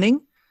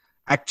happening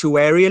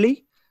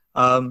actuarially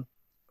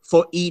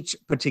for each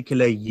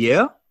particular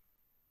year.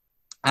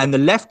 And the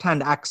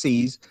left-hand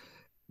axis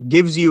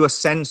gives you a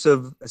sense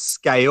of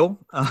scale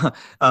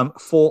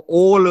for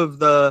all of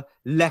the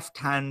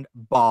left-hand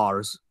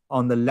bars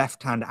on the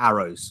left-hand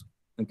arrows.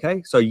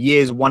 Okay, so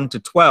years 1 to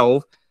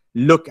 12,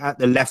 look at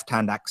the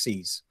left-hand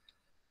axes.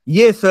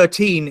 Year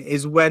 13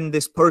 is when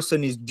this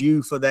person is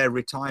due for their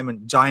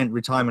retirement, giant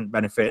retirement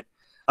benefit.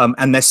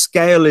 And their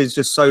scale is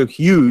just so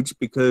huge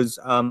because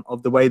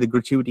of the way the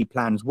gratuity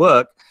plans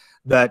work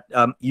that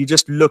you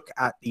just look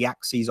at the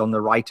axes on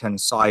the right-hand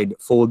side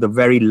for the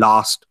very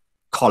last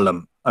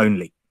column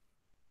only.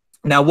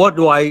 Now,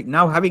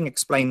 having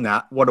explained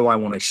that, what do I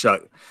want to show?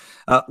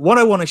 What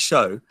I want to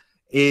show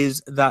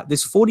is that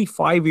this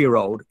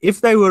 45-year-old,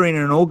 if they were in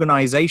an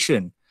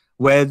organization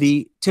where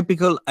the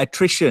typical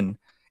attrition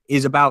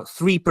is about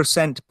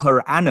 3%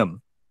 per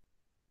annum,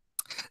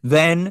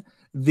 then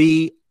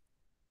the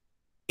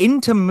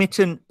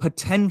intermittent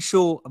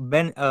potential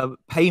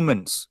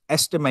payments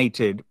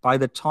estimated by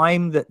the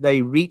time that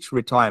they reach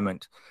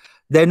retirement,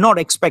 they're not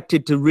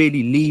expected to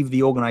really leave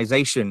the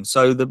organization.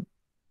 So the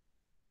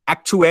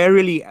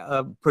actuarially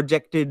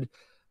projected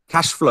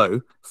cash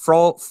flow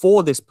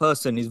for this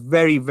person is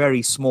very,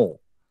 very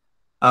small.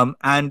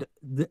 And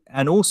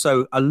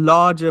also a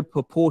larger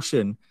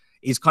proportion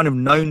is kind of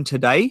known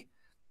today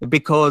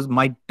because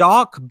my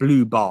dark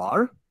blue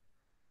bar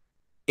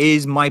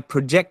is my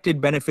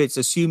projected benefits,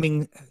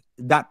 assuming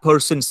that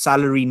person's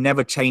salary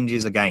never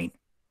changes again.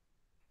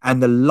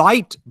 And the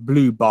light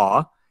blue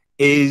bar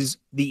is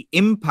the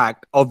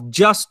impact of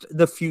just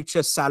the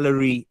future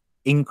salary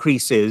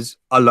increases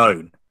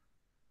alone.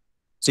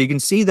 So you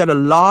can see that a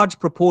large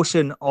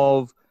proportion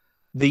of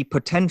the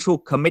potential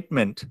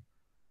commitment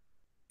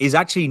is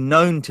actually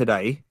known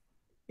today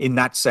in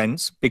that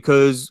sense,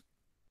 because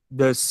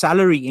the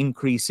salary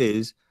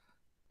increases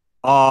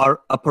are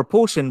a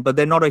proportion, but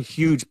they're not a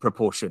huge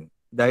proportion.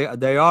 They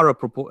are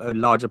a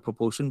larger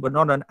proportion, but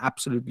not an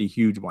absolutely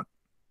huge one.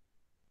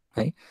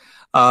 Okay,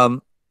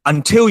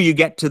 until you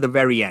get to the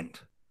very end,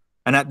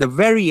 and at the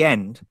very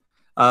end,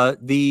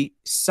 the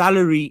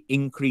salary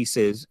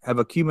increases have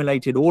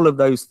accumulated all of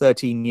those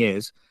 13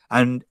 years,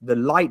 and the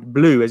light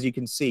blue, as you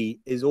can see,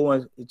 is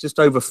almost just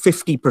over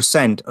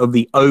 50% of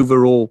the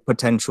overall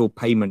potential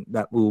payment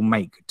that we'll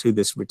make to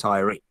this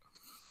retiree.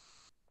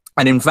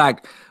 And in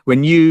fact,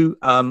 when you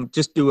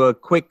just do a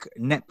quick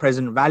net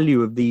present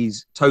value of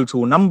these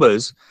total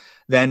numbers,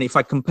 then if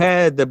I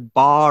compare the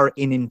bar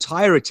in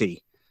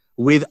entirety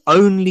with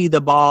only the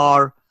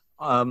bar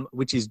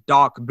which is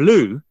dark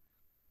blue,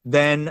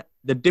 then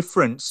the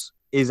difference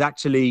is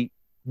actually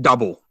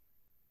double.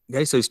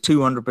 Okay, so it's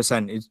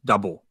 200%, it's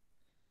double.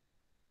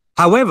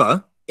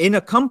 However, in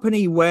a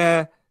company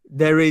where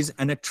there is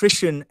an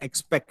attrition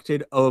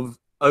expected of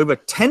over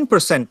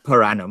 10%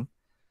 per annum,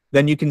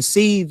 then you can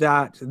see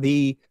that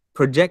the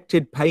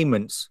projected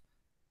payments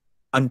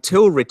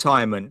until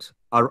retirement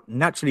are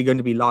naturally going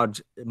to be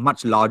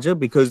much larger,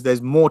 because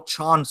there's more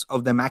chance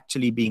of them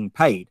actually being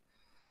paid.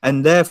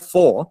 And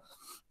therefore,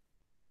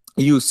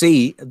 you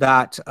see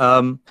that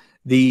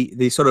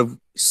the sort of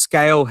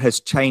scale has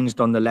changed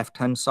on the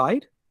left-hand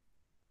side.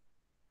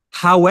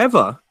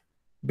 However,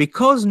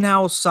 because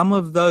now some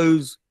of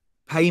those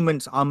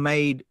payments are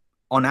made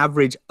on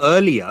average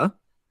earlier,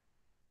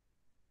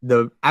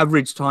 the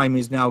average time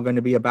is now going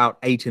to be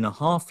about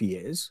 8.5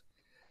 years.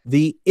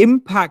 The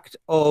impact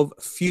of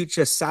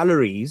future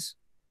salaries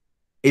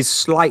is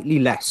slightly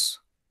less,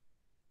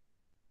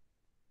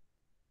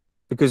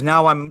 because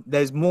now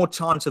there's more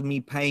chance of me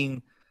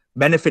paying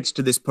benefits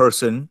to this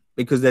person,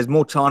 because there's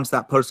more chance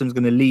that person's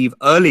going to leave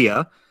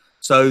earlier.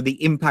 So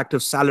the impact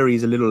of salary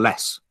is a little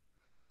less.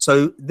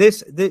 So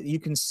this you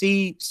can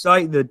see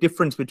the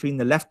difference between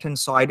the left-hand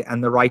side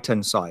and the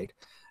right-hand side.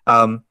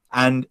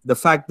 And the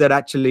fact that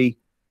actually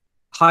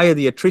higher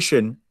the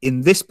attrition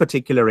in this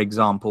particular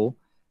example,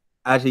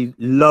 actually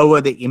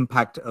lower the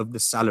impact of the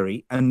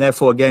salary. And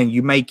therefore, again,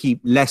 you may keep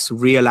less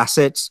real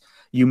assets.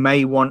 You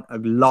may want a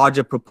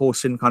larger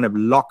proportion kind of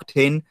locked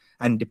in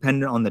and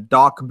dependent on the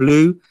dark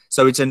blue.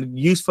 So it's a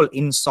useful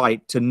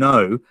insight to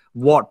know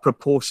what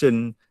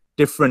proportion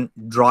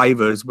different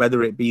drivers,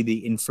 whether it be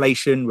the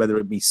inflation, whether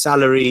it be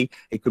salary,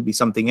 it could be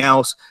something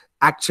else,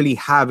 actually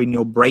have in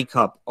your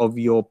breakup of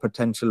your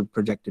potential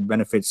projected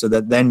benefits, so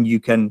that then you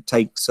can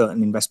take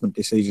certain investment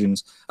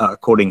decisions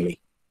accordingly.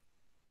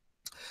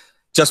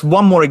 Just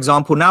one more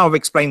example. Now I've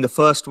explained the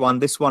first one.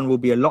 This one will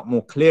be a lot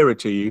more clearer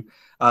to you.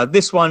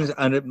 This one's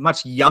a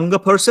much younger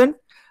person.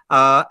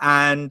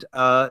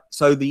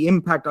 So the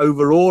impact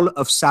overall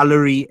of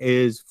salary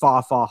is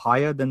far, far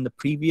higher than the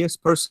previous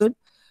person.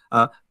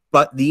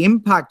 But the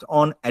impact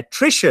on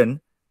attrition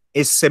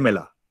is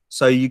similar.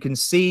 So you can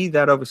see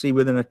that obviously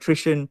with an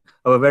attrition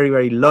of a very,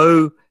 very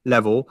low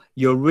level,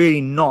 you're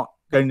really not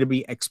going to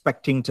be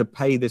expecting to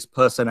pay this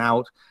person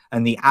out.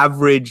 And the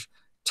average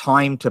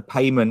time to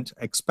payment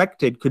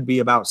expected could be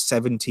about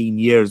 17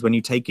 years when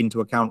you take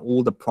into account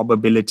all the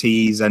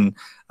probabilities and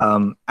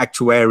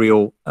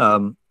actuarial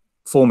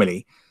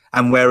formulae.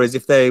 And whereas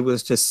if they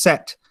was to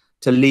set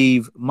to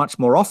leave much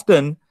more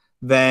often,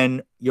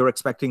 then you're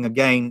expecting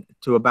again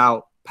to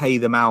about pay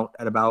them out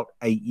at about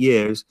 8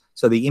 years.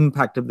 So the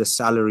impact of the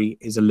salary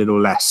is a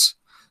little less.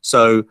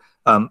 So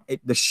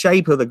the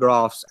shape of the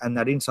graphs and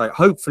that insight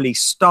hopefully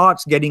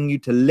starts getting you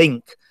to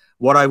link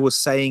what I was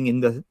saying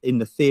in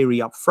the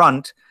theory up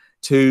front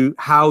to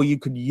how you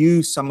could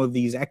use some of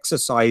these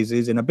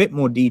exercises in a bit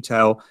more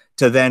detail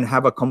to then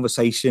have a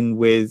conversation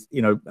with,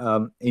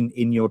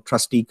 in your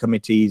trustee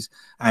committees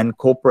and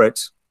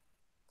corporates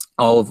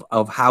of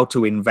how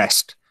to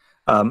invest,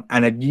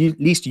 and at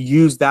least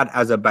use that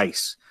as a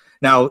base.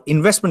 Now,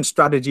 investment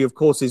strategy, of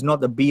course, is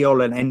not the be-all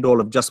and end-all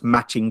of just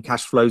matching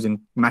cash flows and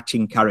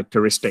matching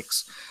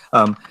characteristics.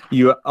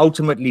 You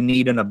ultimately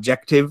need an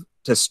objective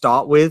to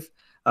start with,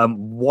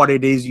 what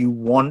it is you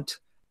want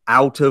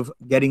out of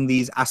getting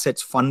these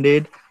assets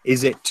funded.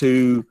 Is it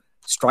to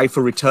strive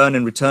for return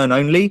and return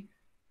only?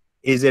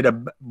 Is it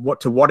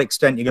to what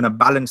extent you're going to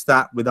balance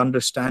that with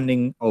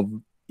understanding of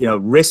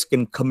risk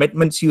and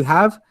commitments you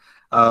have,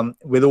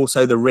 with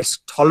also the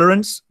risk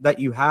tolerance that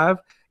you have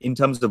in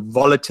terms of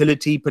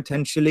volatility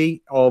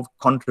potentially of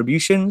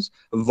contributions,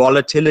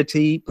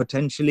 volatility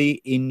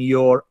potentially in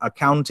your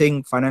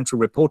accounting, financial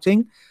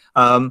reporting.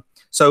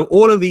 So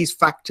all of these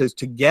factors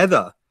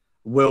together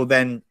will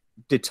then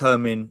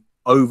determine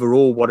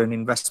overall what an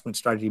investment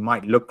strategy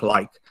might look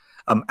like.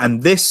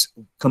 And this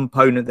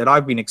component that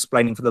I've been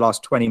explaining for the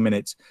last 20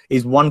 minutes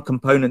is one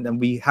component that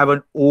we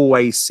haven't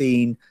always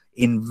seen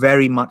in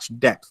very much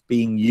depth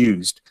being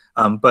used.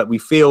 But we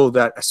feel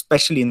that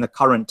especially in the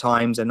current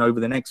times and over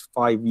the next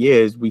 5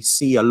 years, we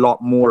see a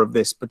lot more of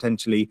this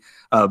potentially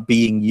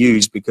being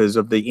used because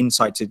of the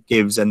insights it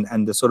gives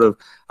and the sort of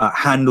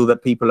handle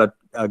that people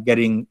are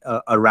getting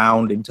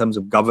around in terms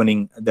of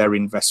governing their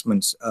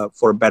investments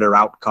for a better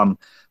outcome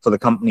for the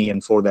company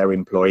and for their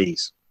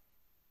employees.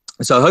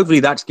 So hopefully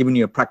that's given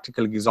you a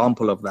practical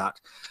example of that.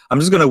 I'm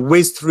just going to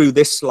whiz through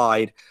this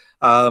slide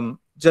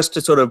just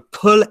to sort of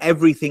pull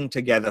everything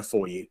together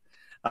for you.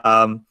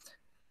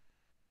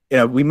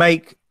 We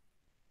make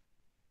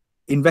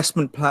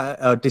investment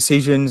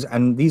decisions,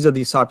 and these are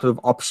the sort of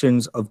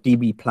options of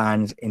DB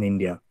plans in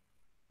India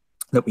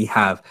that we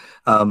have.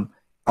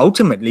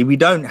 Ultimately, we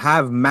don't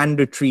have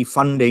mandatory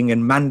funding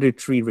and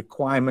mandatory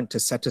requirement to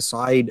set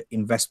aside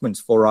investments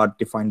for our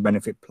defined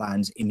benefit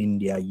plans in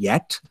India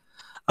yet.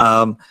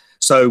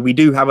 So we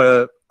do have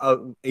a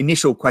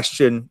initial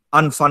question,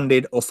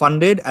 unfunded or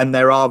funded, and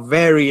there are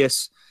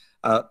various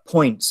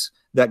points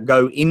that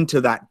go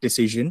into that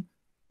decision.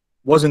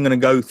 Wasn't going to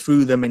go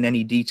through them in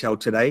any detail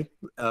today,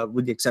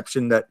 with the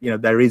exception that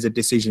there is a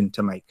decision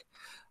to make.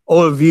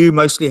 All of you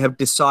mostly have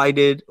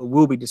decided or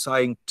will be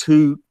deciding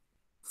to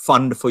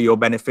fund for your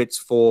benefits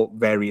for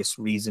various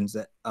reasons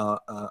that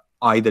are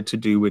either to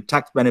do with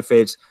tax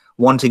benefits,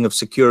 wanting of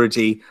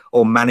security,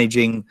 or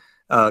managing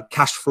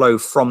cash flow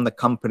from the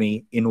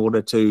company in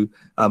order to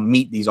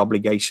meet these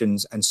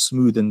obligations and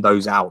smoothen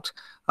those out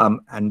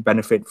and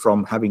benefit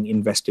from having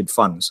invested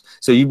funds.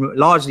 So you've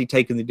largely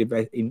taken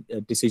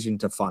the decision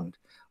to fund.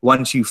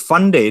 Once you've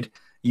funded,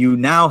 you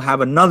now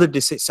have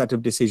another set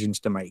of decisions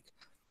to make.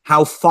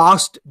 How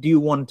fast do you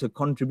want to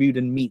contribute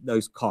and meet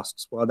those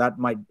costs? Well, that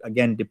might,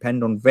 again,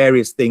 depend on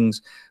various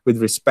things with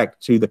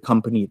respect to the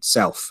company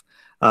itself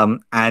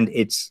and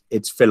its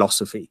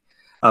philosophy.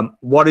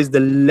 What is the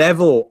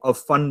level of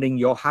funding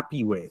you're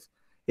happy with?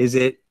 Is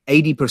it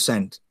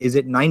 80%? Is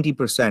it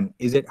 90%?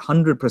 Is it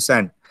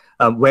 100%?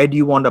 Where do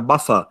you want a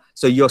buffer?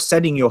 So you're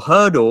setting your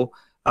hurdle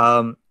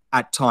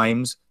at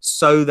times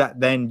so that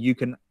then you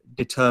can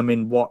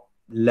determine what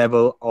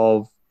level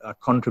of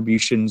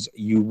contributions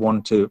you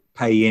want to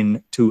pay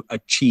in to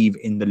achieve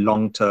in the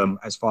long term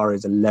as far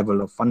as the level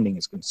of funding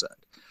is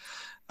concerned.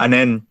 And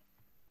then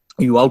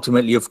you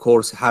ultimately, of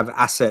course, have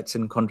assets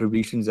and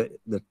contributions that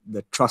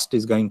the trust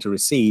is going to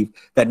receive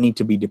that need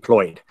to be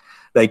deployed.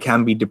 They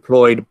can be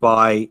deployed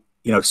by,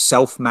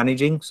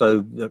 self-managing.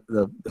 So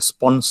the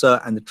sponsor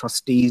and the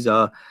trustees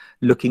are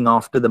looking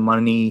after the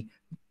money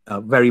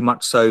very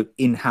much so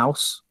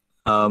in-house.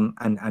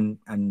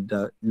 And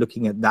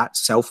looking at that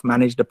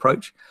self-managed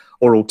approach,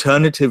 or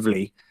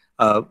alternatively,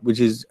 which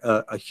is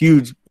a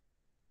huge.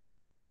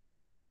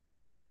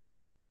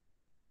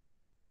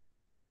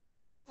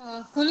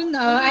 Kulin,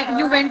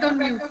 you went on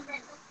mute.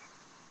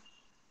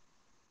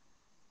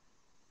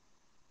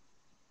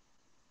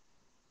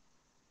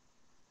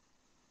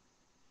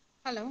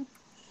 Hello.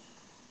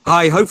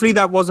 Hi, hopefully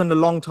that wasn't a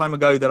long time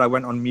ago that I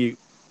went on mute.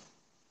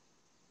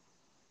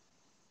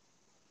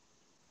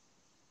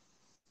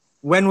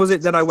 When was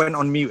it that I went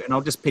on mute? And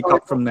I'll just pick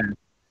up from there.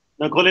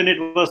 No, Kulin, it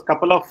was a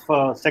couple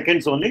of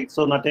seconds only,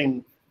 so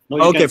nothing.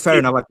 No, okay, fair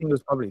enough. I think it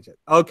was probably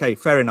okay.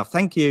 Fair enough.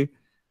 Thank you.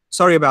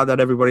 Sorry about that,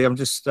 everybody. I'm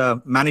just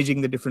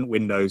managing the different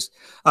windows.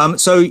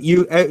 So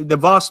the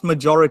vast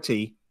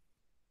majority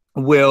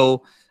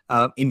will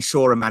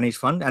insure a managed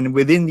fund, and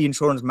within the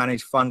insurance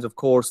managed funds, of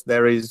course,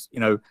 there is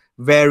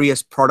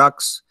various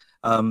products.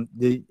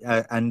 The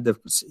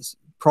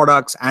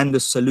products and the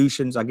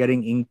solutions are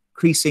getting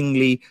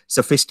increasingly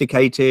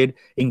sophisticated,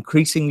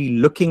 increasingly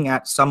looking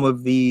at some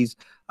of these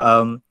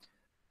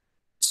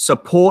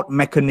support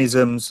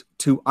mechanisms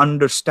to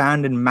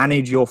understand and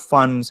manage your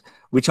funds,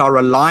 which are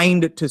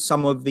aligned to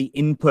some of the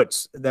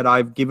inputs that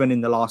I've given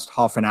in the last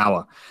half an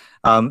hour.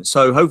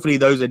 So hopefully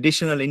those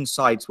additional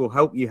insights will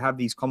help you have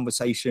these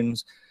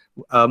conversations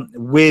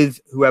with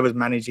whoever's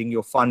managing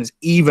your funds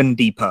even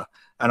deeper.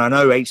 And I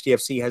know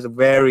HDFC has a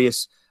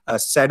various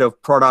set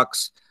of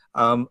products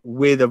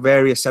with a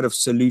various set of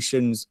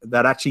solutions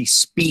that actually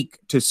speak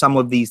to some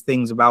of these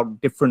things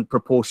about different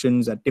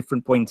proportions at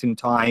different points in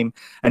time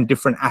and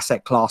different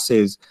asset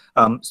classes.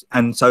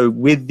 And so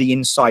with the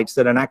insights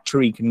that an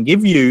actuary can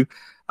give you,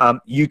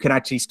 you can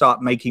actually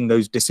start making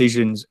those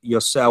decisions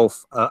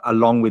yourself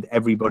along with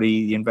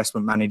everybody, the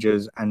investment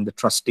managers and the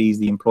trustees,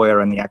 the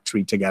employer and the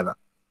actuary together.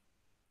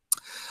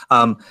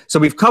 So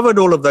we've covered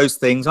all of those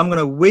things. I'm going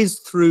to whiz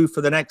through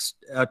for the next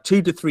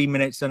 2 to 3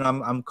 minutes, and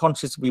I'm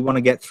conscious we want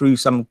to get through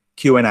some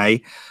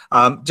Q&A,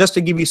 just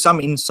to give you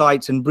some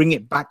insights and bring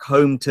it back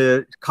home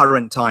to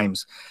current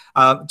times.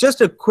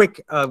 Just a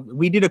quick,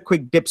 we did a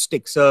quick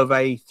dipstick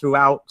survey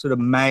throughout sort of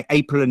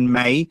April and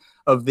May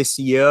of this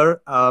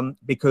year,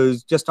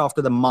 because just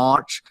after the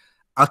March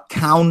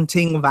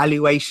accounting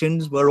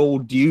valuations were all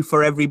due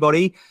for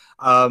everybody.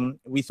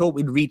 We thought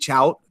we'd reach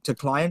out to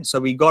clients. So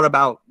we got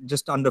about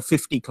just under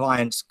 50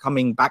 clients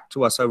coming back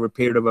to us over a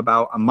period of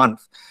about a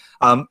month.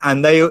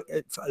 And a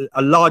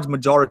large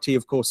majority,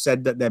 of course,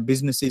 said that their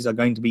businesses are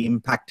going to be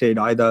impacted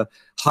either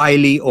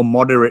highly or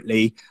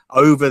moderately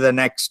over the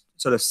next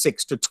sort of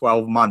 6 to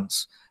 12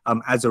 months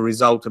as a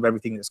result of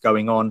everything that's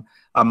going on.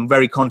 I'm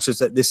very conscious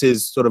that this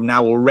is sort of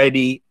now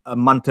already a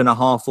month and a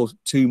half or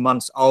 2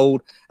 months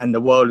old, and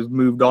the world has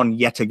moved on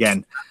yet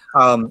again.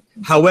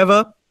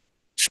 However,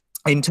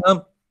 in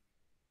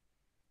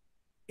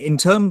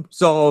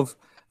terms of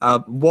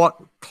what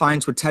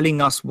clients were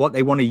telling us, what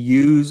they want to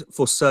use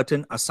for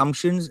certain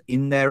assumptions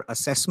in their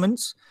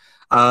assessments,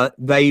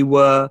 they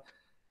were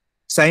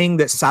saying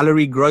that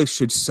salary growth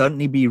should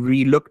certainly be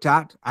re-looked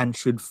at and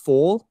should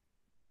fall.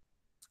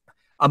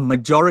 A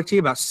majority,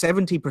 about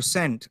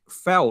 70%,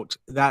 felt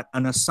that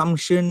an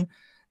assumption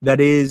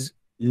that is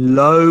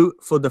low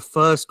for the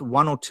first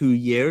 1 or 2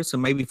 years, so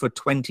maybe for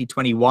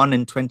 2021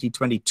 and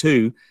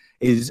 2022,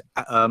 is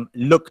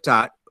looked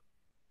at,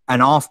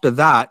 and after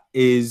that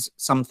is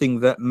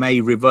something that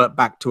may revert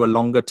back to a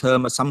longer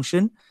term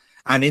assumption.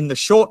 And in the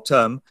short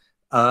term,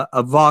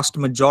 a vast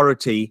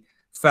majority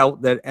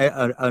felt that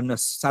a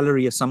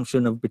salary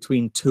assumption of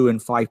between 2 and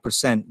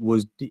 5%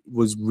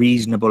 was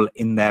reasonable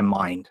in their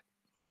mind.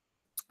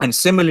 And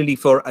similarly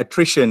for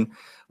attrition,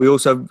 we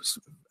also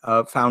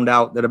found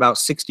out that about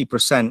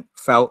 60%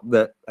 felt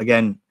that,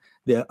 again,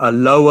 a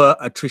lower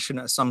attrition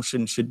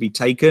assumption should be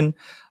taken.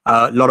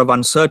 A lot of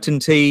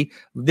uncertainty.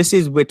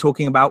 We're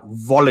talking about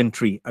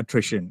voluntary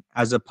attrition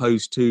as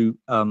opposed to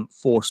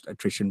forced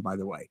attrition, by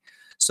the way.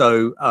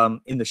 So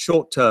in the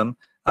short term,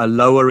 a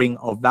lowering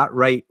of that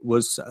rate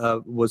was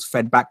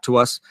fed back to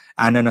us,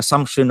 and an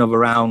assumption of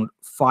around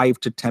 5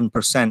 to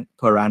 10%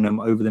 per annum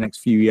over the next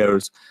few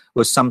years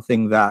was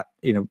something that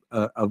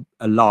a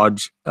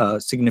large,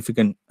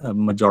 significant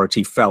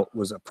majority felt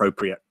was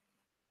appropriate.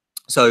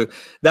 So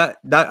that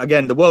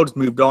again, the world's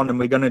moved on, and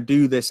we're going to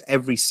do this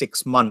every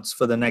 6 months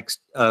for the next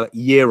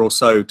year or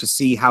so to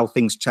see how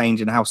things change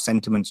and how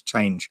sentiments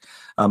change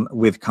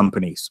with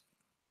companies.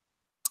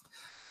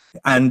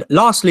 And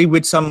lastly,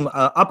 with some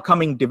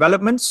upcoming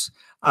developments,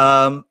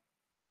 the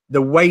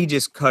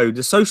wages code,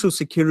 the Social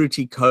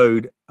Security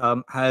Code,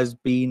 has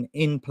been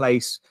in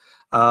place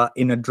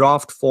in a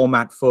draft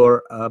format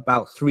for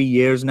about 3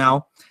 years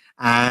now,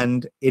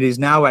 and it is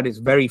now at its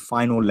very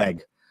final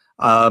leg.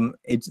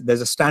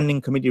 There's a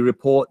standing committee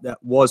report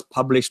that was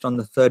published on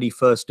the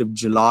 31st of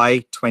July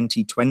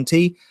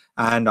 2020,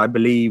 and I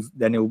believe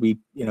then it will be,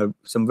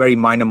 some very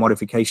minor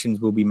modifications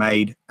will be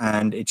made,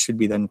 and it should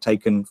be then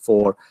taken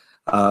for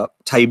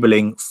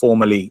tabling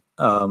formally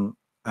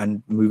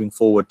and moving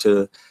forward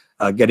to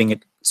getting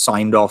it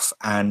signed off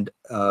and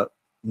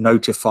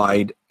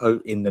notified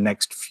in the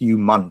next few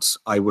months,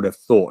 I would have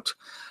thought.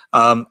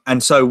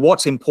 And so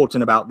what's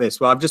important about this?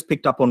 Well, I've just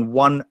picked up on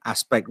one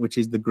aspect, which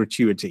is the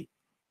gratuity.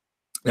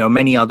 There are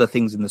many other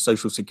things in the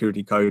Social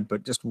Security Code,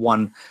 but just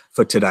one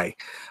for today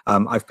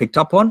I've picked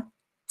up on.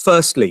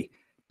 Firstly,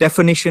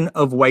 definition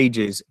of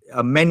wages.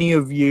 Many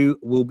of you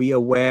will be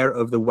aware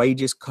of the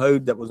wages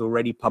code that was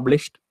already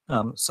published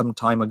some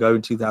time ago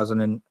in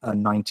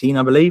 2019,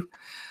 I believe.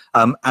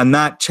 And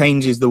that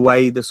changes the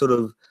way the sort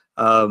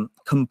of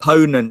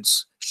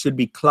components should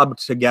be clubbed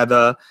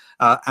together,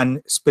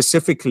 and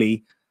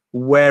specifically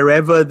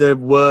wherever the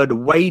word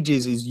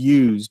wages is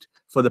used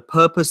for the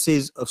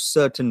purposes of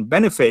certain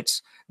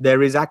benefits,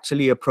 there is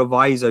actually a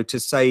proviso to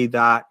say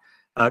that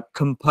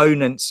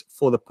components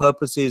for the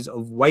purposes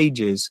of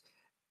wages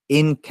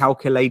in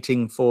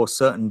calculating for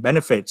certain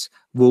benefits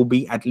will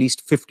be at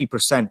least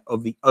 50%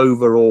 of the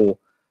overall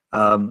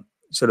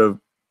sort of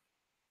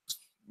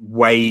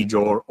wage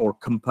or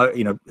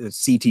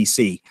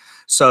CTC.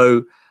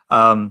 So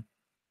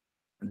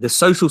the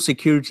Social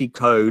Security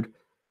Code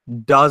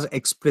does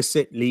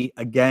explicitly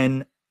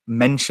again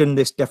mention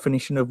this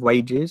definition of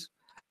wages,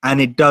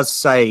 and it does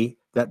say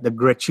that the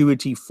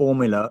gratuity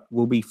formula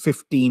will be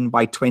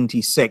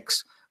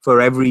 15/26 for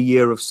every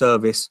year of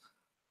service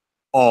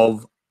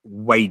of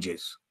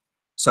wages.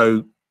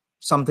 So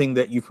something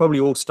that you've probably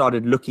all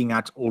started looking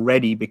at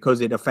already,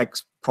 because it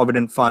affects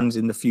provident funds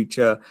in the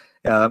future.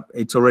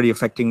 It's already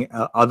affecting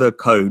other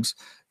codes.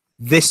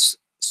 This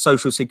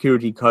Social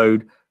Security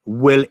Code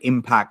will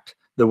impact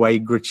the way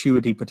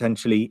gratuity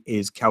potentially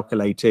is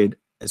calculated,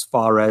 as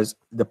far as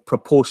the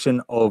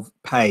proportion of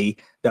pay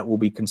that will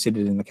be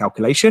considered in the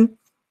calculation.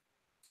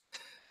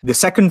 The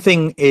second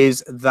thing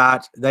is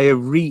that they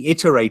have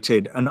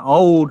reiterated an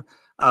old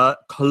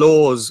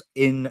clause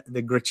in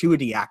the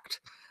Gratuity Act.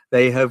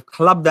 They have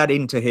clubbed that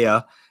into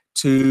here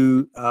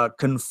to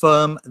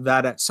confirm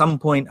that at some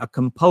point a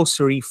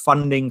compulsory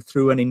funding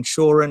through an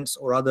insurance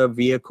or other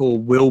vehicle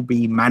will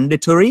be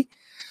mandatory.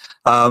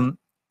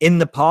 In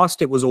the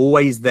past, it was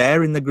always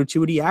there in the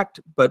Gratuity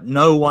Act, but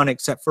no one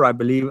except for, I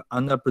believe,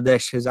 Andhra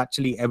Pradesh has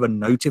actually ever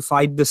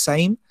notified the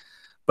same.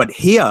 But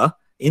here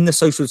in the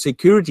Social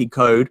Security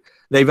Code,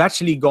 they've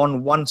actually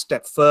gone one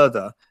step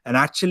further and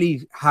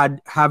actually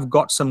have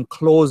got some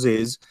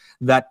clauses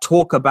that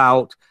talk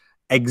about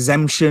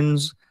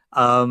exemptions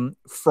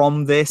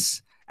from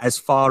this, as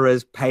far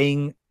as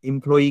paying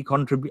employee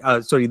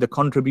the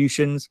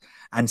contributions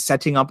and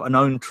setting up an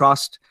own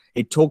trust.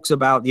 It talks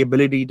about the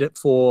ability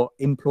for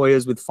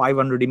employers with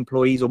 500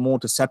 employees or more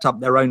to set up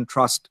their own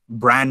trust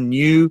brand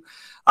new,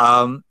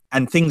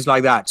 and things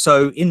like that.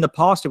 So in the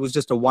past, it was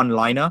just a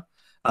one-liner,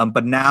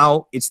 but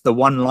now it's the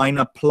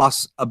one-liner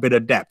plus a bit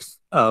of depth.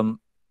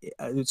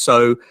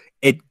 So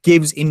it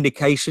gives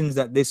indications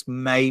that this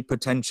may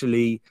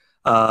potentially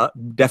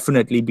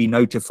definitely be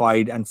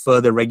notified, and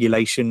further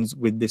regulations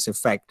with this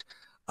effect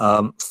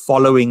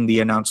following the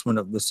announcement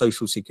of the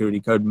Social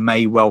Security Code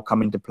may well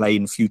come into play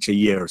in future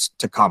years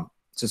to come.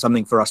 So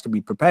something for us to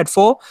be prepared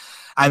for.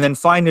 And then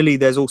finally,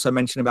 there's also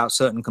mention about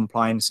certain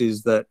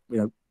compliances that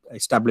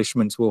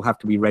establishments will have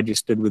to be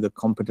registered with a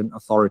competent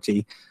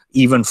authority,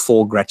 even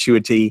for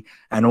gratuity,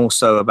 and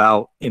also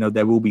about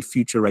there will be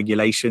future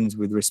regulations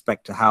with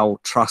respect to how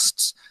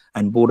trusts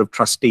and board of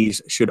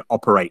trustees should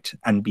operate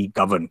and be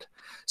governed.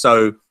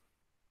 So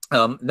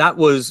that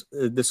was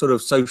the sort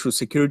of Social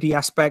Security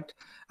aspect.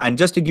 And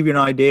just to give you an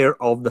idea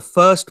of the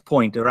first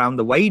point around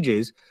the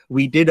wages,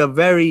 we did a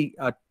very,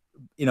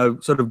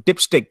 sort of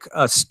dipstick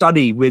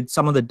study with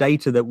some of the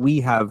data that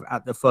we have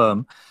at the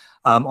firm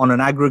on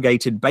an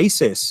aggregated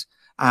basis.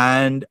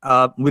 And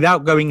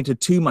without going into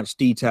too much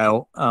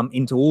detail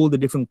into all the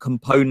different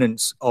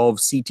components of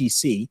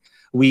CTC,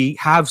 we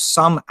have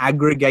some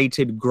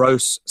aggregated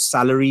gross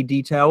salary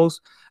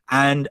details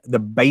and the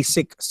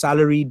basic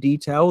salary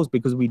details,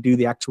 because we do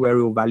the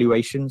actuarial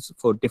valuations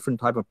for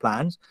different type of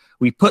plans.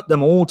 We put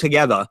them all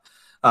together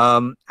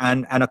and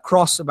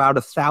across about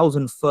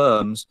 1,000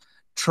 firms,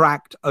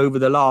 tracked over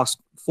the last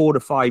 4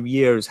 to 5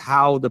 years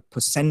how the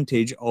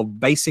percentage of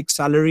basic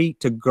salary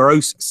to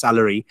gross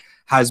salary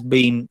has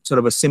been, sort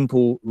of a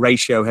simple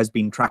ratio has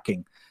been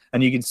tracking.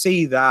 And you can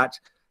see that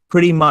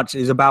pretty much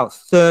is about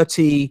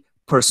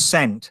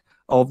 30%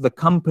 of the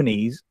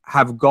companies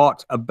have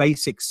got a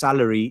basic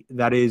salary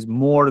that is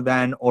more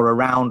than or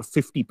around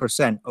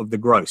 50% of the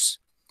gross.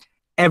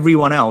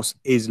 Everyone else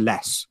is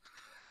less,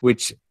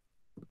 which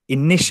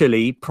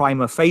initially,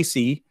 prima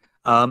facie,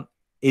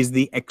 is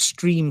the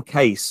extreme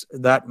case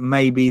that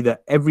maybe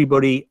that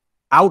everybody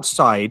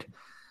outside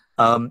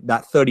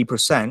that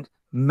 30%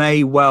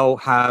 may well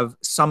have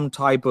some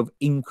type of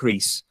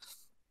increase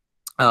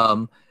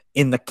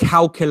in the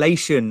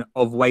calculation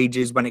of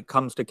wages when it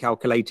comes to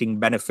calculating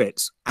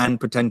benefits and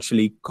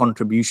potentially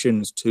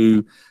contributions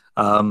to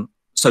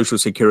Social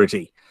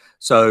Security.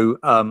 So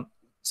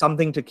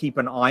something to keep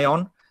an eye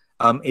on.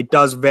 It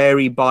does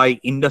vary by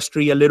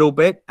industry a little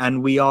bit,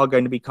 and we are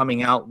going to be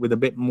coming out with a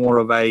bit more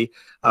of a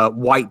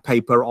white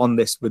paper on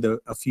this with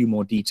a few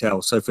more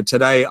details. So for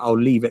today, I'll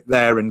leave it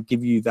there and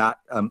give you that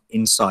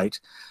insight.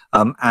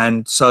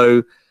 And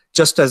so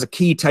just as a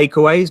key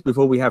takeaways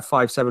before we have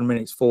 5-7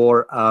 minutes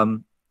for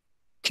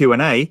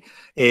Q&A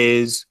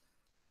is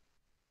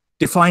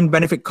defined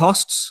benefit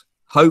costs.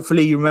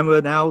 Hopefully you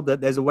remember now that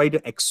there's a way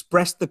to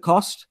express the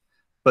cost,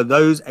 but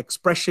those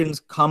expressions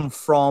come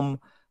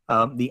from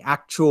the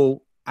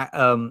actual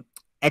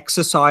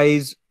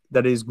exercise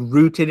that is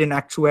rooted in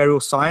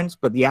actuarial science,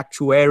 but the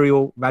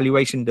actuarial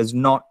valuation does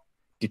not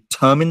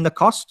determine the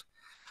cost.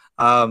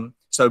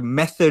 So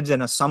methods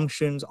and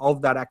assumptions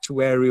of that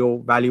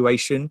actuarial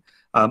valuation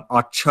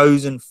are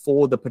chosen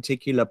for the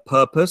particular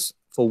purpose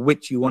for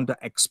which you want to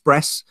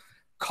express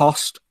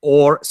cost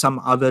or some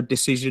other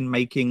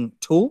decision-making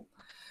tool.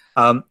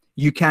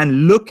 You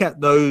can look at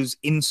those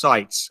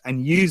insights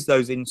and use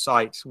those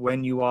insights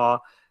when you are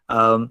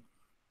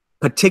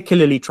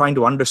particularly trying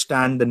to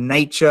understand the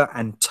nature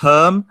and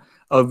term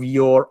of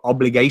your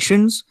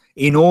obligations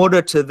in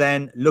order to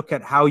then look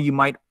at how you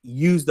might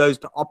use those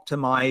to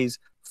optimize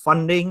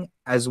funding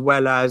as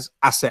well as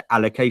asset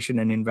allocation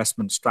and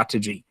investment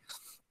strategy.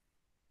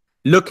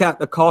 Look at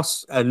the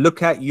costs,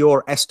 look at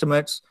your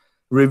estimates,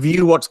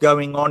 review what's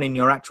going on in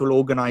your actual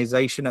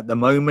organization at the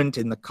moment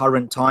in the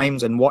current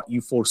times and what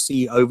you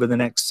foresee over the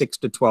next 6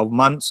 to 12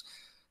 months.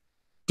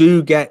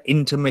 Do get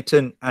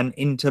intermittent and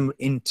interim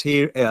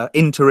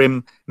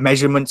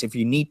measurements if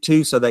you need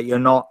to, so that you're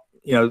not,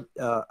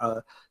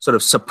 sort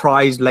of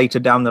surprised later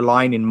down the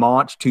line in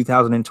March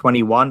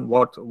 2021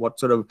 what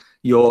sort of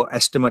your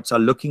estimates are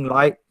looking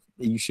like.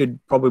 You should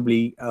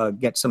probably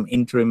get some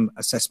interim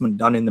assessment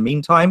done in the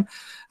meantime,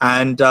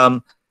 and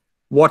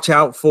watch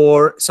out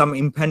for some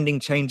impending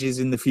changes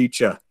in the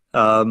future.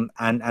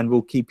 And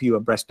we'll keep you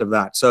abreast of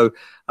that. So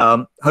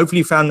hopefully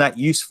you found that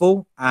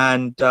useful,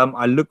 and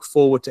I look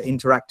forward to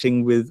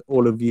interacting with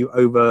all of you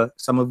over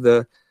some of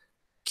the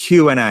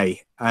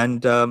Q&A.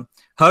 And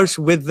Harsh,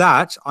 with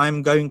that,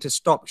 I'm going to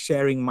stop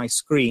sharing my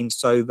screen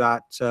so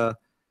that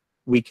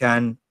we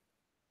can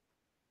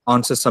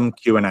answer some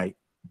Q&A.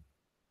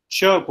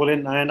 Sure,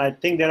 Kulin. And I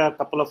think there are a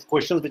couple of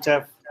questions which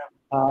have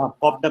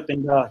popped up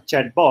in the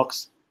chat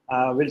box.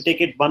 We'll take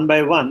it one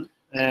by one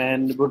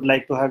and would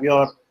like to have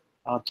your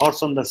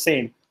thoughts on the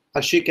same.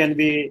 Harshi, can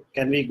we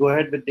go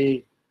ahead with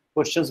the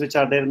questions which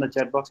are there in the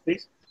chat box,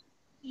 please?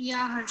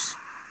 Yeah,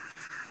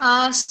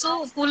 Harsh.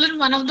 So, Kulin,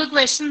 one of the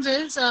questions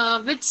is,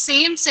 with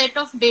same set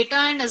of data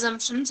and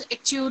assumptions,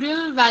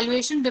 actuarial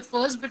valuation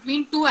differs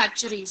between two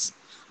actuaries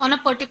on a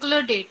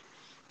particular date.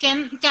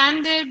 Can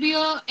there be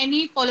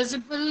any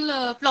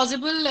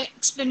plausible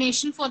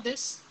explanation for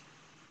this?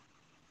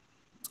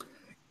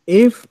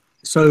 If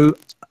so,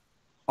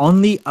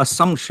 on the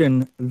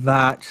assumption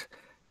that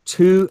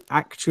two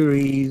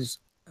actuaries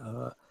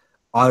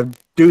are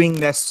doing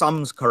their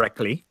sums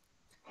correctly,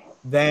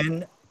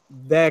 then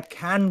there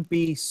can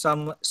be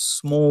some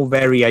small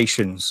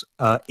variations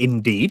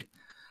indeed.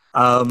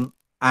 And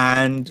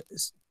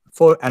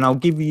I'll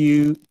give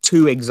you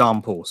two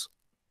examples.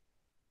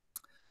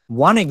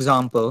 One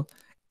example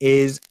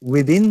is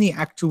within the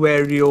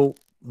actuarial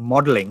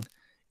modeling,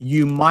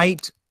 you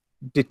might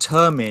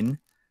determine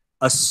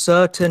a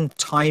certain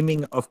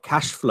timing of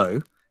cash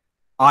flow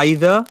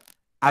either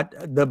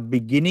at the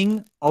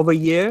beginning of a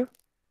year,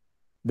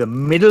 the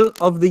middle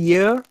of the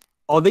year,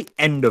 or the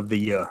end of the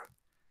year.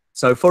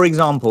 So for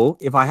example,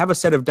 if I have a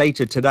set of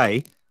data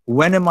today,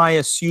 when am I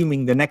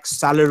assuming the next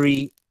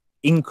salary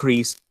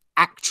increase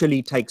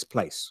actually takes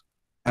place?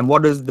 And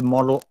what does the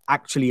model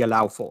actually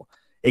allow for?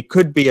 It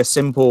could be a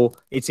simple,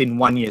 it's in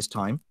 1 year's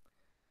time.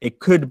 It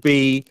could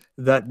be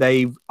that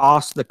they've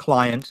asked the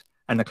client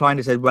and the client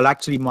has said, well,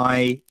 actually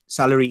my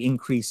salary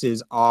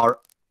increases are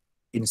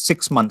in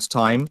 6 months'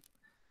 time.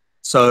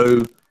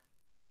 So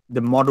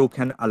the model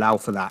can allow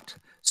for that.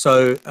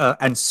 So,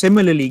 and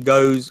similarly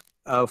goes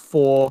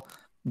for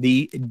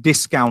the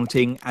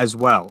discounting as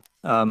well.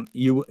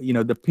 You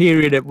know, the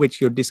period at which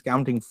you're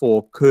discounting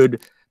for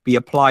could be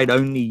applied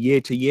only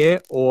year to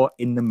year or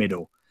in the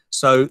middle.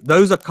 So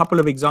those are a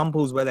couple of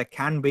examples where there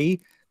can be.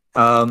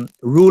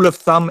 Rule of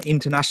thumb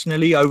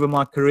internationally over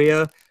my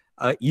career,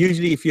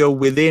 usually if you're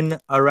within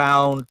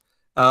around,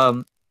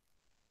 2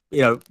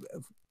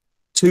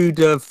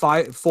 to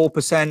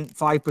 4%,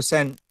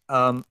 5%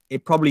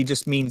 it probably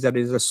just means that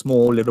it's a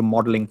small little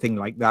modeling thing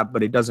like that,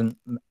 but it doesn't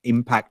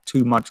impact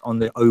too much on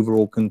the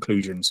overall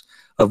conclusions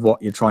of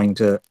what you're trying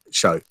to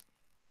show.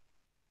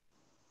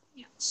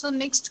 Yeah. So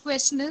next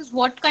question is,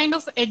 what kind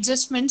of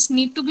adjustments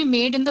need to be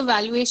made in the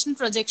valuation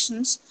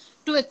projections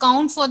to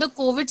account for the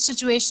COVID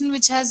situation,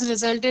 which has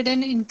resulted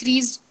in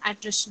increased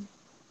attrition?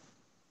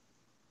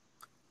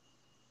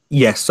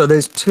 Yes, so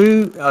there's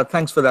two,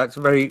 thanks for that, it's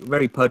very,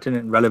 very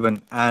pertinent and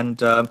relevant. And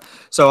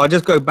so I'll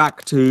just go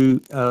back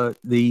to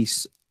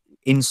these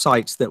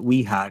insights that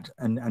we had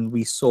and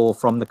we saw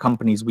from the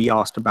companies we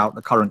asked about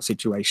the current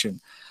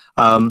situation.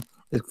 There's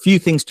a few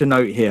things to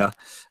note here.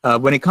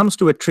 When it comes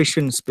to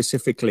attrition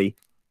specifically,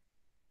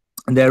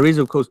 there is,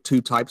 of course,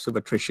 two types of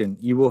attrition.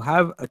 You will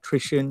have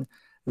attrition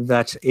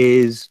that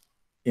is,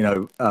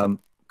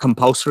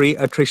 compulsory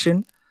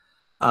attrition,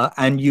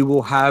 and you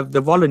will have the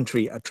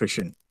voluntary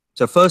attrition.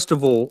 So first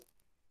of all,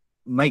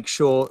 make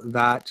sure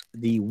that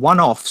the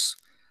one-offs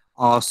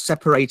are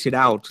separated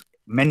out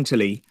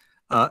mentally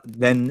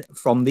then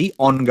from the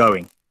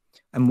ongoing.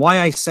 And why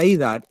I say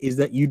that is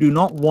that you do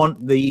not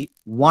want the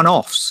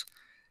one-offs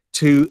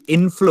to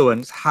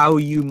influence how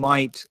you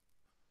might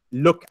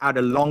look at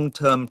a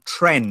long-term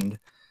trend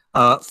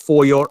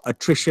for your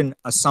attrition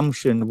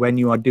assumption when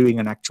you are doing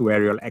an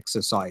actuarial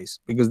exercise,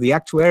 because the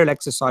actuarial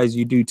exercise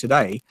you do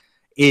today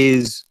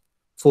is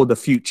for the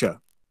future.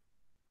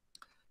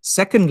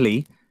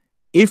 Secondly,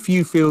 if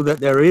you feel that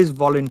there is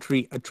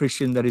voluntary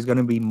attrition that is going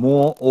to be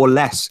more or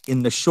less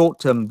in the short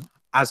term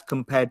as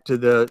compared to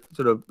the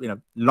sort of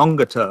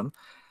longer term,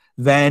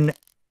 then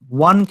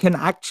one can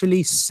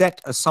actually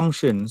set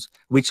assumptions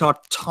which are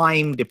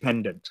time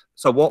dependent.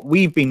 So what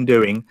we've been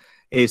doing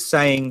is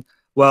saying,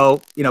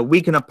 well,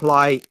 we can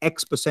apply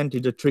X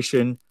percentage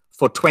attrition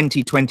for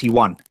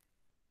 2021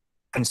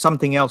 and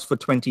something else for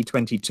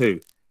 2022.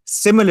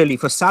 Similarly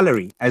for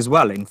salary as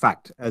well, in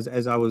fact,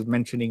 as I was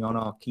mentioning on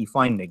our key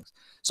findings.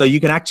 So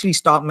you can actually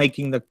start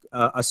making the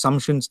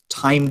assumptions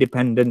time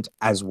dependent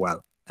as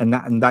well. And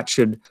that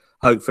should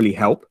hopefully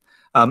help.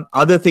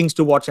 Other things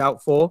to watch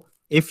out for.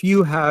 If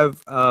you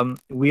have,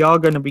 we are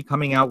going to be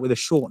coming out with a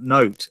short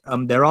note.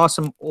 There are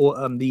some,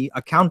 the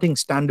Accounting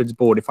Standards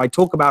Board, if I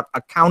talk about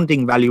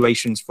accounting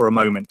valuations for a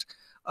moment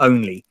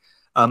only,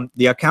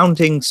 the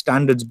Accounting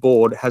Standards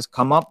Board has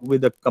come up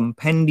with a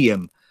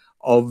compendium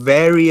of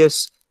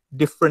various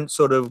different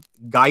sort of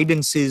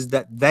guidances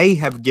that they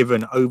have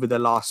given over the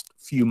last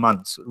few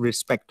months with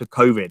respect to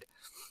COVID.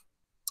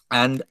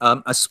 And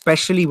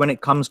especially when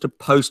it comes to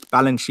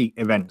post-balance sheet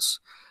events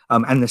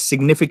and the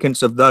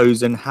significance of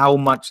those and how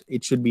much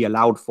it should be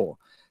allowed for.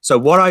 So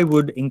what I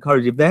would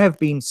encourage, if there have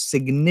been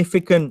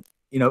significant,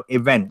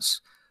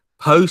 events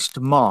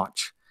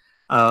post-March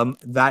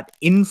that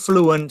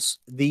influence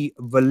the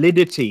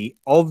validity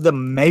of the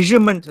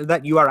measurement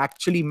that you are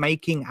actually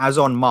making as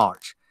on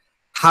March,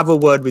 have a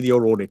word with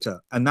your auditor,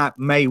 and that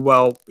may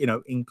well,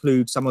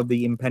 include some of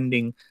the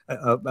impending,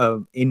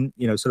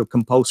 sort of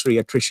compulsory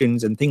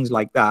attritions and things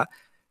like that.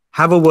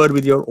 Have a word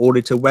with your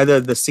auditor whether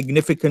the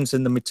significance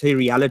and the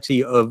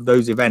materiality of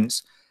those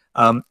events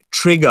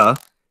trigger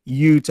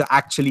you to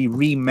actually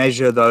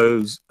remeasure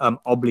those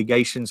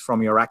obligations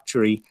from your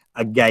actuary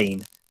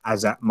again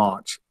as at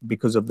March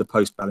because of the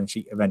post-balance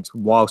sheet events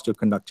whilst you're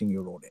conducting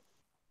your audit.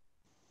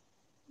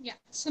 Yeah.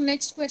 So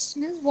next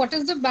question is, what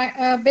is the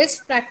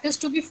best practice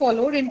to be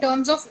followed in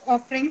terms of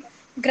offering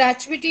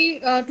gratuity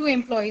to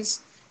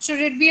employees? Should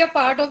it be a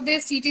part of their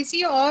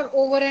CTC or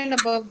over and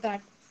above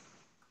that?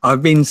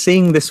 I've been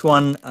seeing this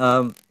one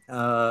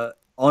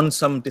on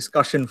some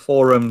discussion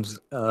forums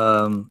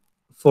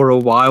for a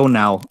while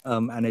now,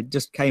 and it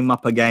just came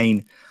up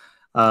again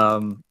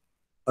over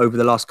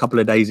the last couple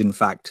of days, in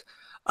fact.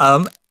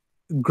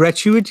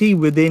 Gratuity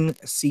within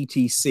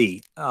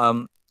CTC.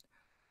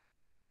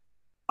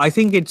 I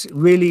think it's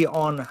really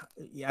on,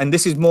 and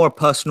this is more a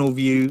personal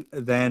view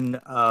than,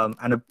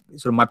 and a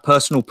sort of my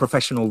personal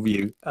professional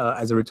view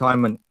as a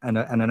retirement and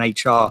an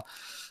HR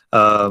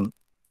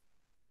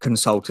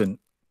consultant,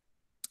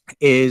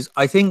 is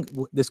I think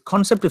this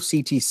concept of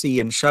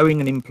CTC and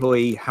showing an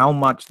employee how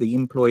much the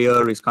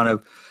employer is kind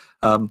of,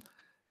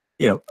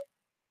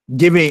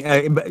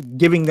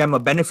 giving them a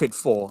benefit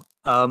for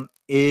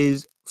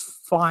is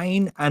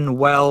fine and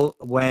well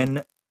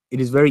when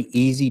it is very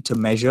easy to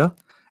measure,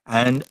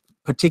 and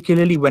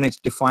particularly when it's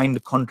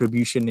defined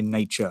contribution in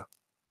nature.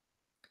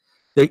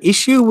 The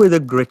issue with a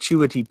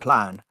gratuity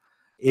plan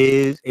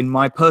is, in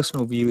my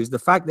personal view, is the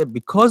fact that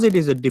because it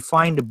is a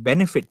defined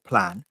benefit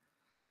plan,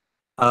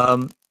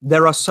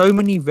 there are so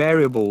many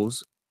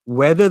variables,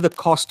 whether the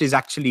cost is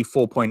actually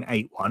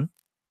 4.81,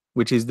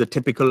 which is the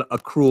typical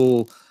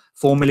accrual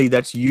formula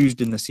that's used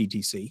in the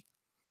CTC.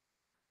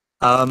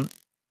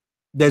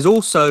 There's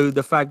also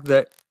the fact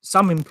that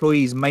some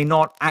employees may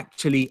not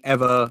actually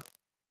ever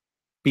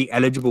be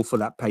eligible for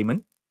that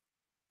payment.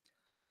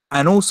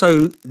 And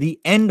also the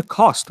end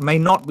cost may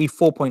not be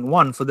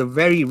 4.1 for the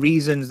very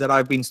reasons that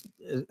I've been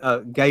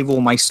gave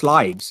all my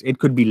slides. It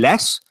could be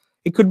less,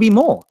 it could be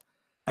more.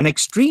 An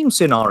extreme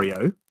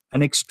scenario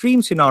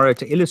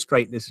to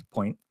illustrate this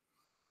point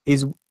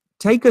is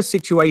take a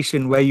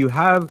situation where you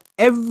have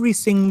every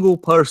single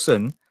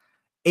person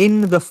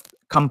in the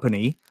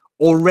company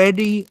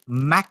already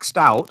maxed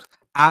out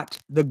at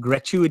the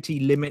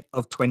gratuity limit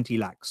of 20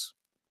 lakhs.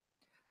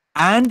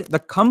 And the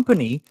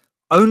company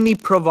only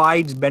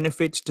provides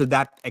benefits to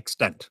that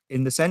extent,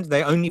 in the sense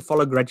they only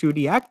follow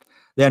Gratuity Act.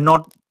 They're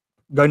not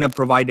going to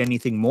provide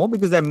anything more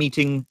because they're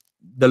meeting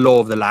the law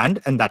of the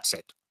land, and that's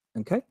it.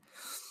 Okay.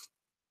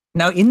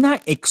 Now, in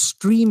that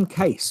extreme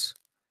case,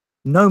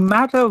 no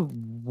matter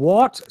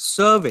what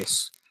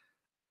service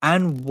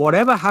and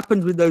whatever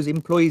happens with those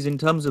employees in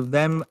terms of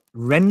them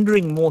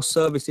rendering more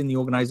service in the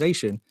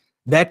organization,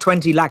 their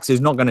 20 lakhs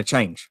is not going to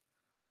change.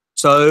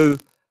 So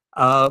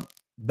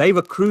they've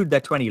accrued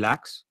their 20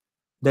 lakhs.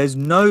 There's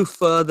no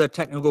further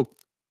technical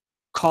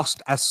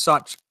cost as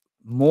such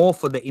more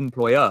for the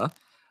employer.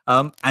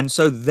 And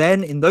so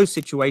then in those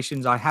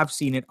situations, I have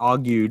seen it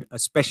argued,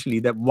 especially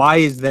that why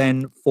is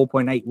then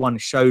 4.81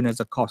 shown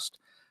as a cost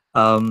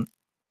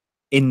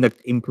in the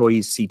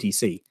employee's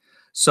CTC?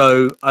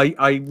 So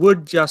I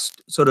would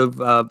just sort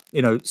of,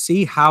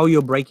 see how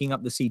you're breaking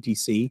up the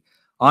CTC.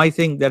 I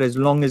think that as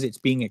long as it's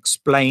being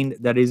explained,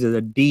 that is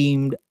a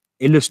deemed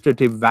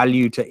illustrative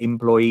value to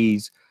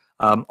employees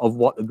of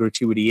what the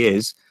gratuity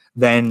is,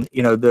 then,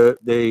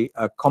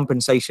 the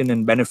compensation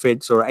and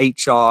benefits or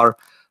HR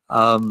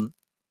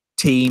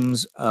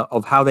teams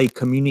of how they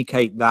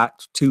communicate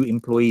that to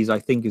employees, I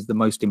think is the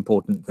most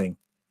important thing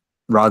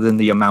rather than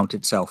the amount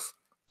itself.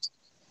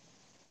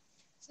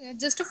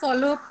 Just a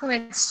follow-up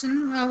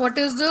question. What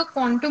is the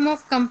quantum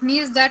of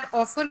companies that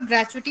offer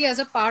gratuity as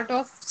a part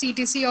of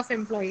CTC of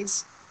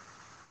employees?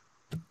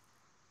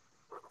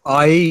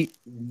 I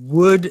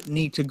would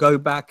need to go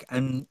back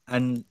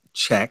and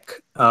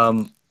check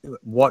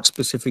what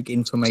specific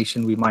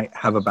information we might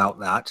have about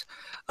that.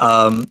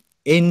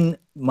 In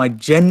my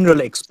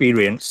general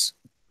experience,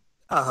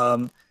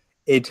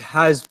 it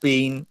has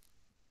been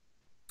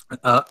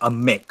a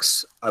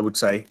mix, I would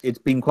say. It's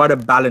been quite a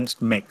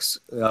balanced mix.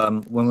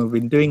 When we've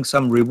been doing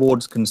some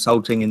rewards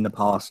consulting in the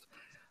past,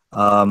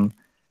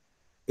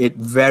 it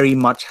very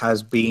much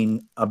has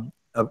been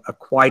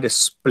quite a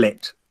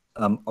split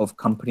of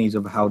companies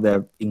of how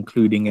they're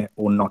including it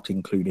or not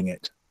including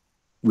it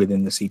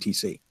within the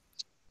CTC.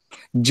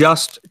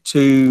 Just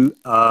to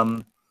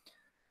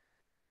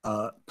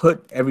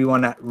put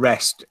everyone at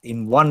rest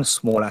in one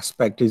small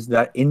aspect is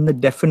that in the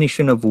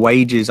definition of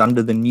wages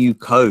under the new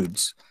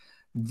codes,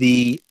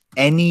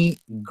 any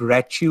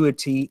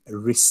gratuity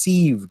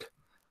received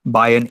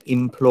by an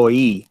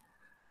employee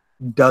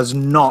does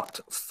not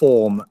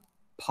form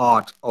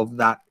part of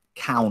that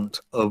count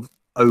of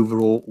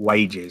overall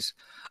wages.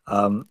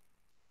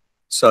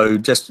 So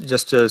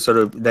just to sort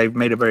of, they've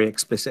made a very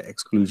explicit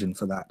exclusion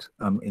for that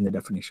in the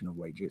definition of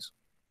wages,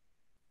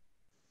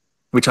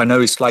 which I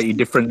know is slightly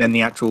different than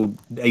the actual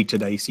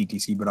day-to-day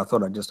CTC, but I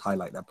thought I'd just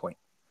highlight that point.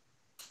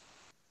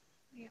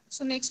 Yeah.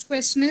 So next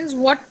question is,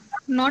 what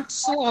not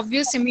so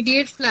obvious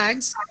immediate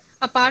flags,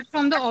 apart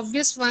from the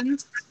obvious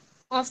ones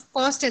of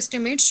cost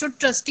estimates, should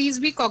trustees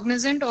be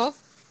cognizant of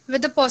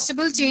with the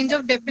possible change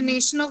of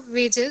definition of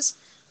wages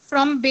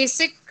from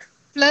basic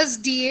plus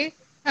DA,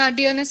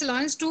 dearness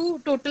allowance to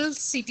total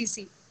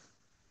CTC?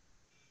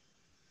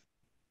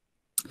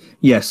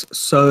 Yes.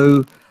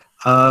 So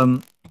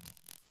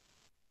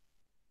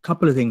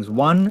couple of things.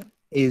 One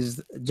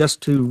is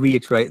just to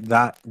reiterate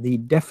that the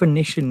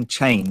definition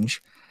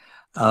change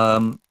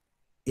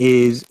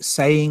is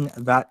saying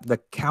that the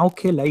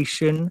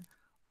calculation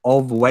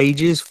of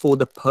wages for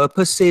the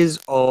purposes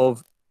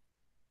of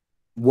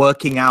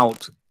working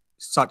out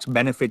such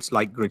benefits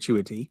like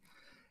gratuity,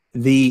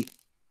 the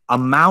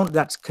amount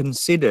that's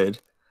considered,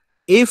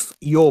 if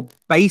your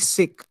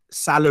basic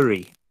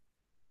salary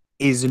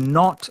is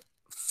not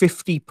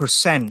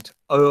 50%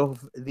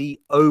 of the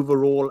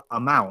overall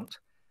amount,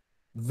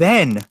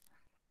 then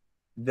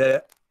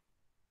the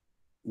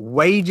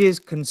wages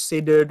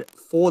considered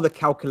for the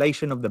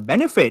calculation of the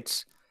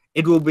benefits,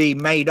 it will be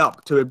made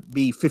up to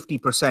be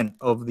 50%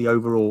 of the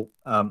overall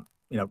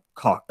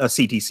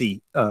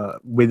CTC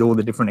with all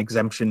the different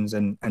exemptions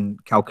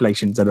and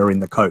calculations that are in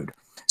the code.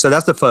 So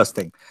that's the first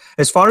thing.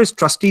 As far as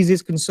trustees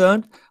is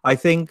concerned, I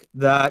think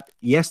that,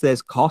 yes,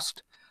 there's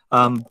cost,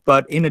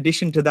 but in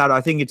addition to that,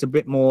 I think it's a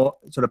bit more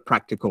sort of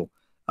practical.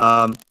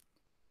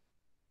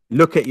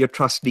 Look at your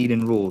trust deed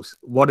and rules.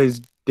 What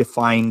is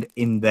defined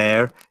in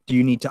there? Do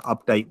you need to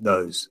update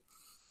those?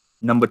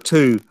 Number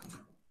two,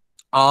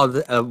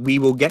 we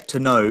will get to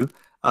know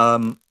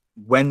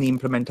when the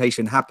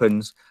implementation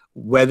happens,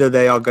 whether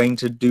they are going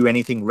to do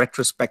anything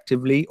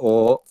retrospectively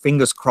or,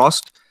 fingers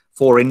crossed,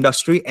 for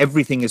industry,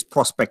 everything is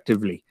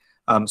prospectively.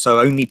 So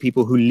only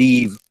people who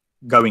leave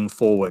going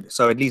forward.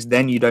 So at least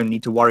then you don't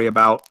need to worry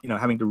about,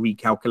 having to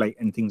recalculate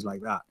and things like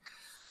that.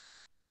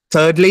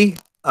 Thirdly,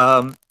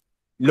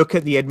 look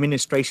at the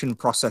administration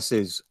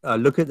processes,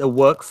 look at the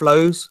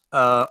workflows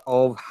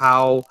of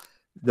how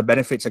the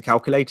benefits are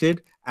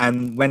calculated.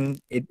 And when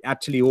it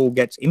actually all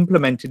gets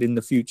implemented in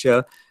the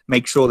future,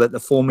 make sure that the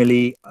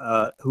formulae,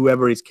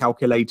 whoever is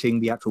calculating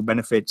the actual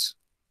benefits,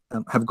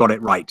 have got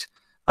it right.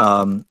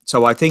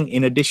 So I think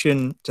in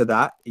addition to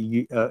that,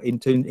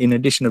 in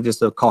addition of just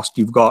the cost,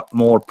 you've got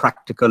more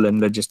practical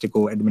and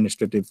logistical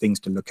administrative things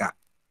to look at.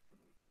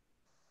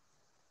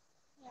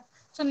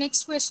 So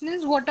next question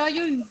is, what are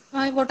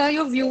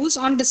your views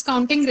on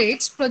discounting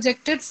rates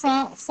projected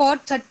for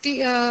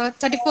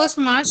 31st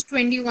March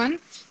 21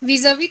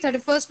 vis-a-vis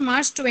 31st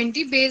March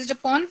 20 based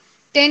upon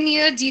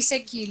 10-year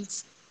GSEC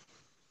yields?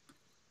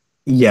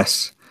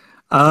 Yes.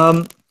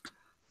 So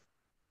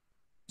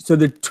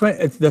the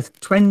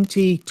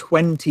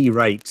 2020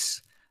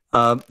 rates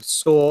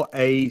saw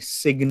a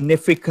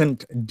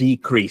significant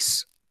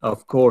decrease,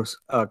 of course,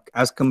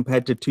 as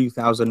compared to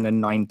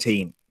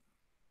 2019.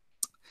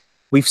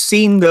 We've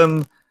seen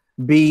them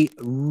be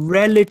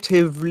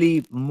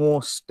relatively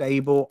more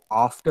stable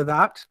after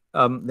that.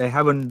 They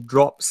haven't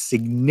dropped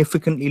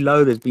significantly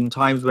low. There's been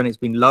times when it's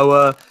been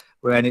lower,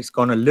 when it's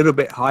gone a little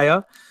bit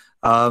higher.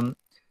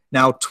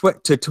 Now,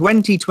 to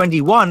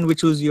 2021,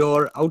 which was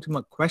your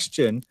ultimate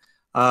question,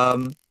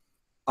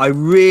 I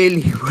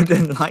really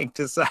wouldn't like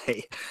to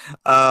say.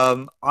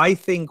 I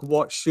think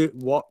what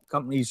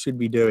companies should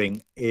be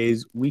doing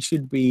is we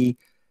should be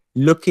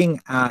looking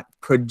at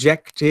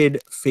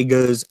projected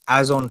figures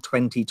as on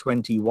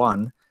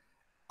 2021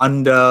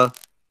 under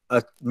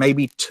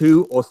maybe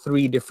 2 or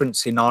 3 different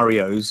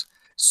scenarios,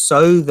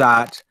 so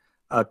that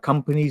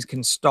companies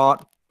can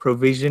start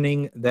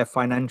provisioning their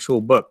financial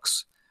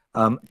books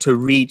to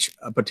reach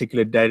a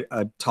particular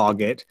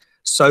target,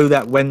 so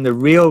that when the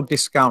real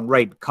discount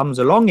rate comes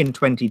along in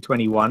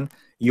 2021,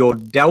 your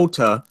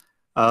delta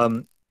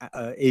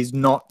is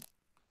not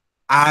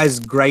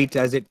as great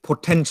as it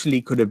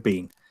potentially could have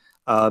been.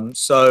 We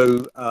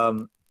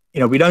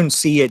don't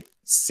see it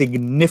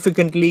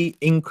significantly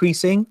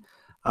increasing.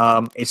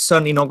 It's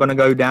certainly not going to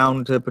go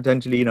down to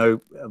potentially,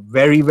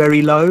 very,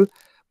 very low.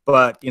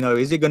 But,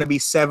 is it going to be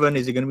 7?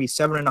 Is it going to be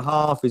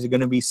 7.5? Is it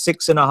going to be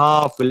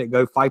 6.5? Will it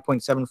go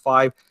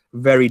 5.75?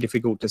 Very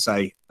difficult to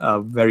say.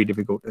 Very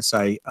difficult to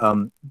say.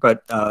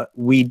 But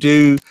we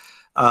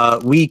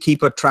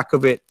keep a track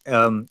of it,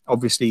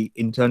 obviously,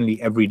 internally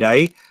every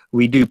day.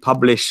 We do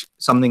publish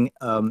something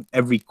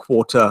every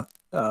quarter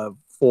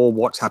for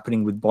what's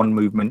happening with bond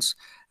movements.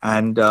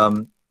 And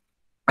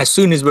as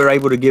soon as we're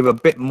able to give a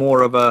bit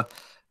more of a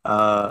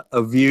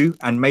view,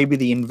 and maybe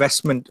the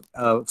investment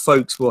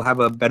folks will have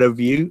a better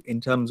view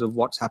in terms of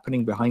what's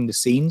happening behind the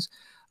scenes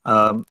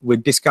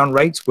with discount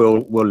rates,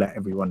 we'll let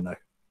everyone know.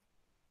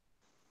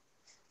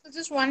 So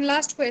just one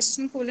last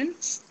question, Kulin.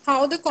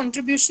 How the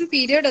contribution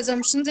period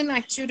assumptions in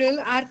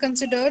actuarial are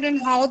considered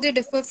and how they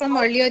differ from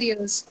earlier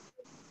years?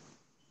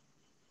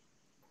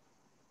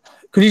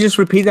 Could you just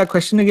repeat that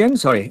question again?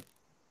 Sorry.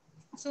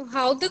 So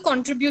how the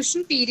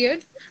contribution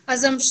period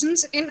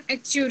assumptions in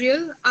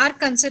actuarial are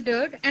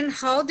considered and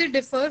how they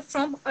differ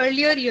from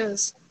earlier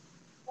years?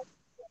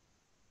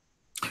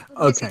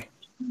 Okay.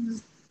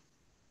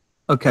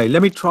 Okay,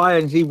 let me try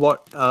and see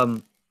what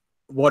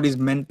is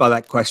meant by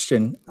that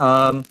question.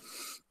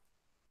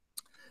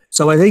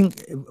 So I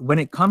think when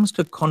it comes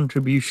to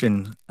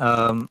contribution,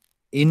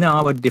 in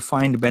our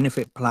defined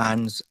benefit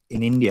plans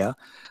in India,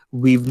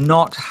 we've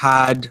not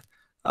had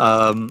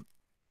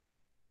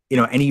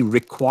any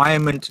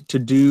requirement to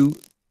do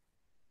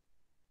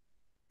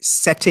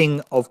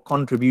setting of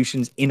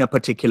contributions in a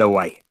particular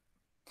way.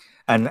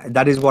 And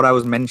that is what I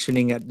was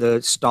mentioning at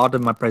the start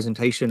of my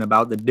presentation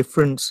about the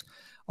difference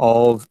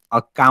of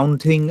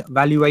accounting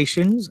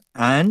valuations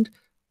and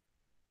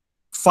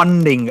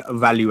funding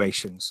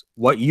valuations.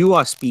 What you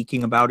are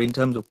speaking about in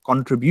terms of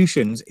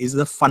contributions is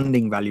the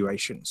funding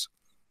valuations.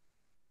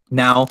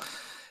 Now,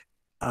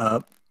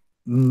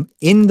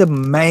 in the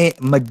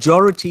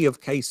majority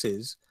of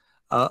cases,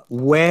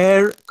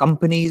 where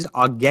companies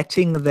are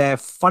getting their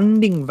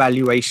funding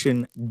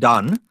valuation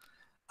done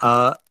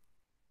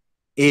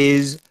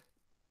is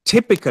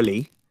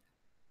typically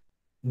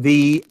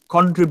the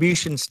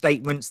contribution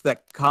statements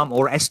that come,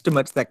 or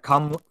estimates that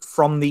come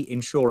from the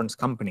insurance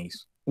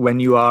companies when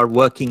you are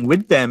working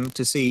with them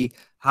to see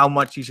how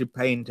much you should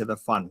pay into the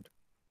fund.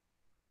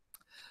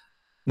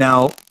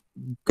 Now,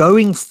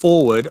 going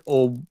forward,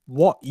 or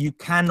what you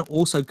can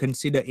also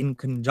consider in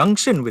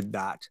conjunction with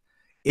that,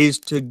 is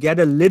to get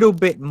a little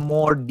bit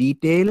more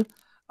detail,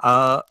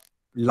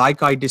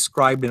 like I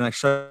described and I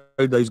showed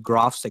those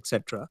graphs,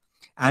 etc.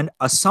 And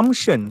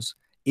assumptions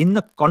in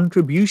the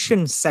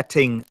contribution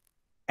setting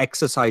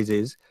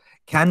exercises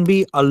can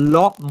be a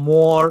lot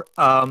more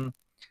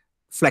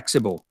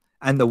flexible.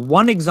 And the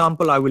one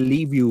example I will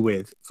leave you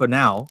with for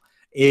now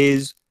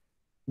is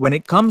when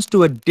it comes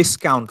to a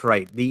discount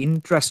rate, the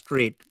interest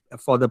rate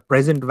for the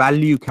present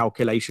value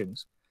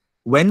calculations.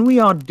 When we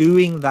are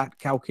doing that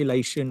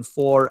calculation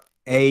for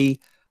a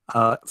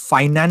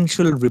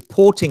financial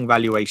reporting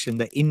valuation,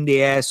 the Ind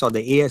AS or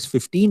the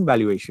AS15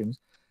 valuations,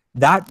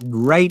 that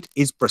rate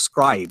is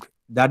prescribed.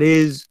 That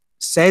is,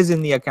 says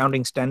in the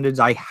accounting standards,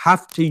 I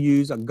have to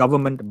use a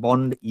government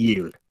bond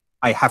yield.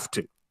 I have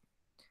to.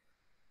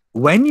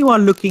 When you are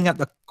looking at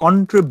the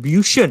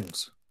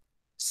contributions,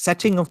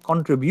 setting of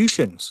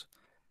contributions,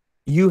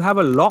 you have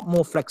a lot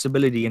more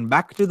flexibility. And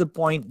back to the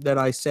point that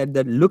I said,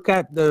 that look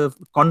at the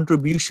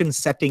contribution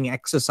setting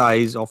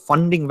exercise or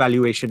funding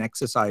valuation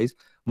exercise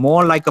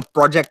more like a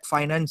project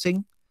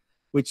financing,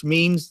 which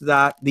means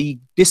that the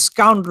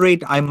discount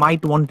rate I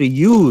might want to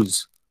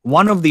use,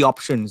 one of the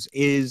options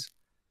is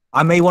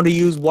I may want to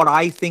use what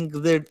I think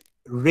the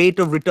rate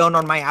of return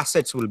on my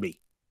assets will be,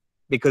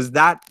 because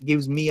that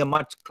gives me a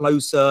much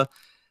closer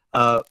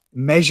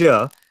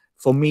measure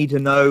for me to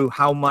know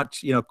how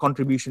much,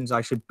 contributions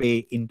I should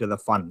pay into the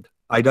fund.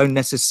 I don't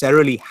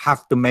necessarily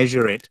have to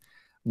measure it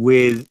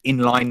in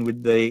line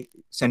with the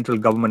central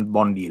government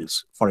bond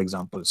yields, for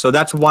example. So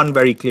that's one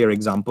very clear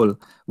example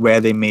where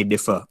they may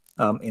differ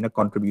in a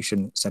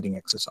contribution setting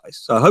exercise.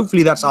 So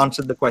hopefully that's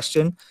answered the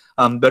question,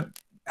 but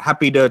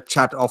happy to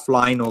chat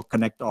offline or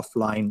connect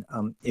offline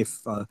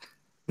if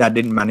that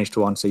didn't manage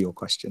to answer your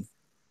question.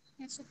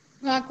 Yes,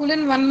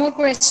 Kulin, one more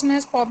question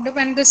has popped up,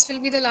 and this will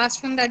be the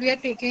last one that we are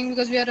taking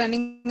because we are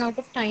running out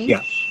of time.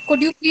 Yeah.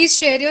 Could you please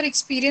share your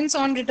experience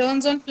on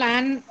returns on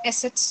plan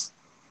assets,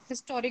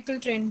 historical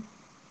trend?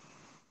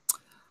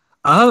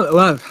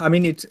 Well, I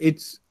mean,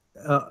 it's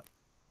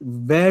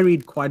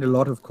varied quite a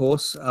lot, of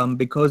course,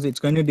 because it's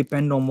going to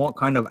depend on what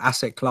kind of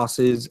asset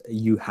classes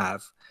you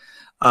have.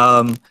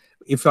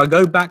 If I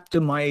go back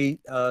to my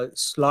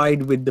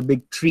slide with the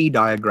big tree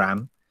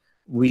diagram,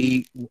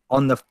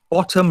 on the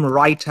bottom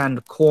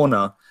right-hand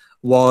corner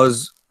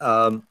was,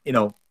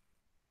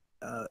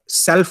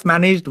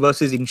 self-managed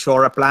versus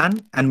insurer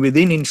plan, and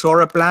within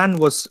insurer plan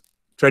was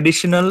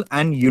traditional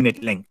and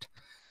unit-linked.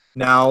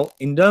 Now,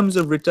 in terms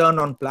of return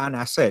on plan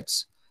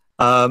assets,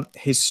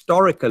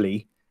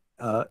 historically,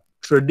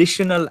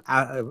 traditional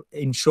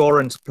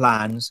insurance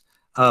plans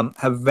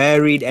have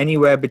varied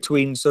anywhere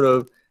between sort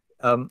of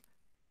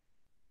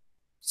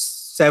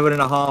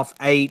 7.5,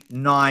 8,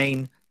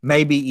 9,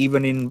 maybe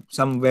even in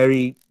some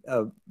very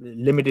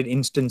limited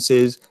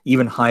instances,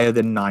 even higher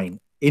than 9,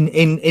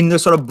 in the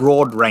sort of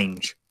broad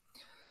range.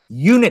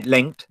 Unit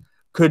linked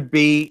could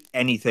be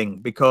anything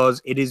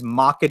because it is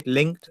market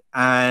linked,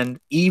 and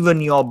even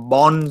your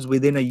bonds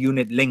within a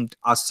unit linked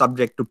are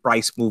subject to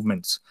price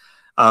movements.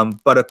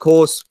 But of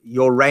course,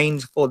 your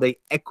range for the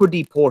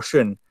equity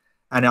portion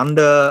and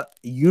under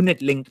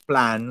unit linked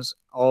plans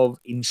of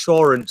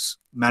insurance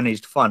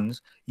managed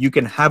funds, you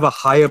can have a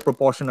higher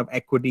proportion of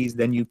equities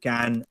than you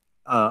can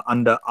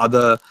under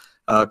other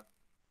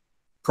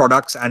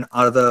products and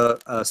other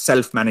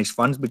self-managed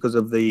funds because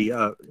of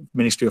the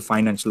Ministry of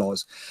Finance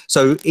laws.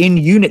 So in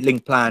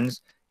unit-linked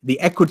plans, the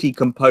equity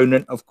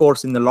component, of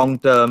course, in the long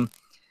term,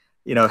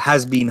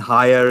 has been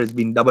higher, has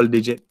been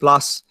double-digit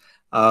plus.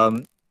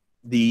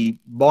 The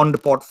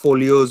bond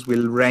portfolios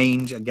will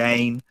range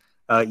again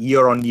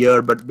year on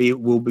year, but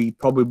will be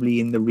probably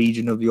in the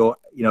region of your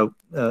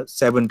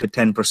 7 to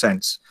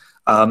 10%.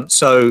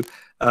 So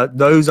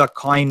those are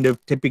kind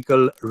of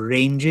typical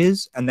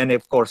ranges. And then,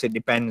 of course, it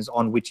depends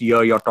on which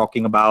year you're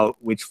talking about,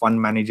 which fund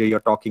manager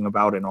you're talking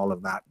about, and all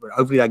of that. But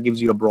hopefully that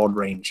gives you a broad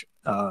range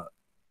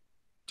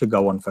to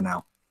go on for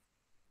now.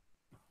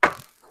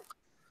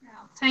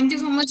 Thank you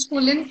so much,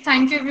 Kulin.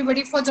 Thank you,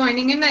 everybody, for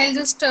joining in. I'll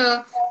just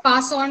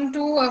pass on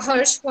to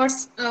Harsh for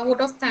a vote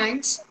of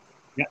thanks.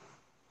 Yeah.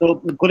 So,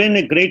 Kulin,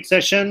 a great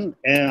session.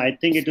 I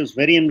think it was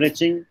very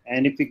enriching.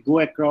 And if we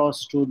go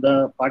across to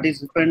the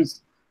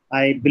participants,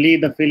 I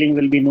believe the feeling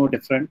will be no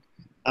different.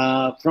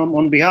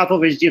 On behalf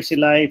of HDFC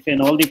Life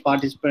and all the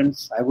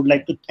participants, I would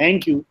like to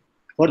thank you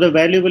for the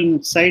valuable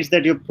insights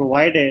that you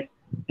provided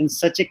in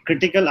such a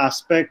critical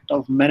aspect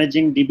of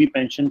managing DB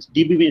pensions,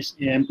 DB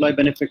employee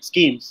benefit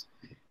schemes.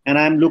 And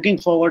I'm looking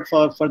forward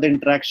for further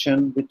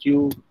interaction with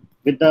you,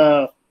 with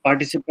the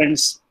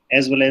participants,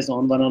 as well as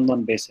on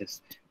one-on-one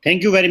basis.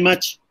 Thank you very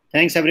much.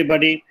 Thanks,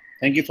 everybody.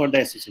 Thank you for the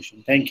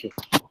association. Thank you.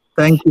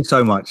 Thank you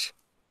so much.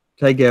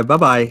 Take care.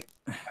 Bye-bye.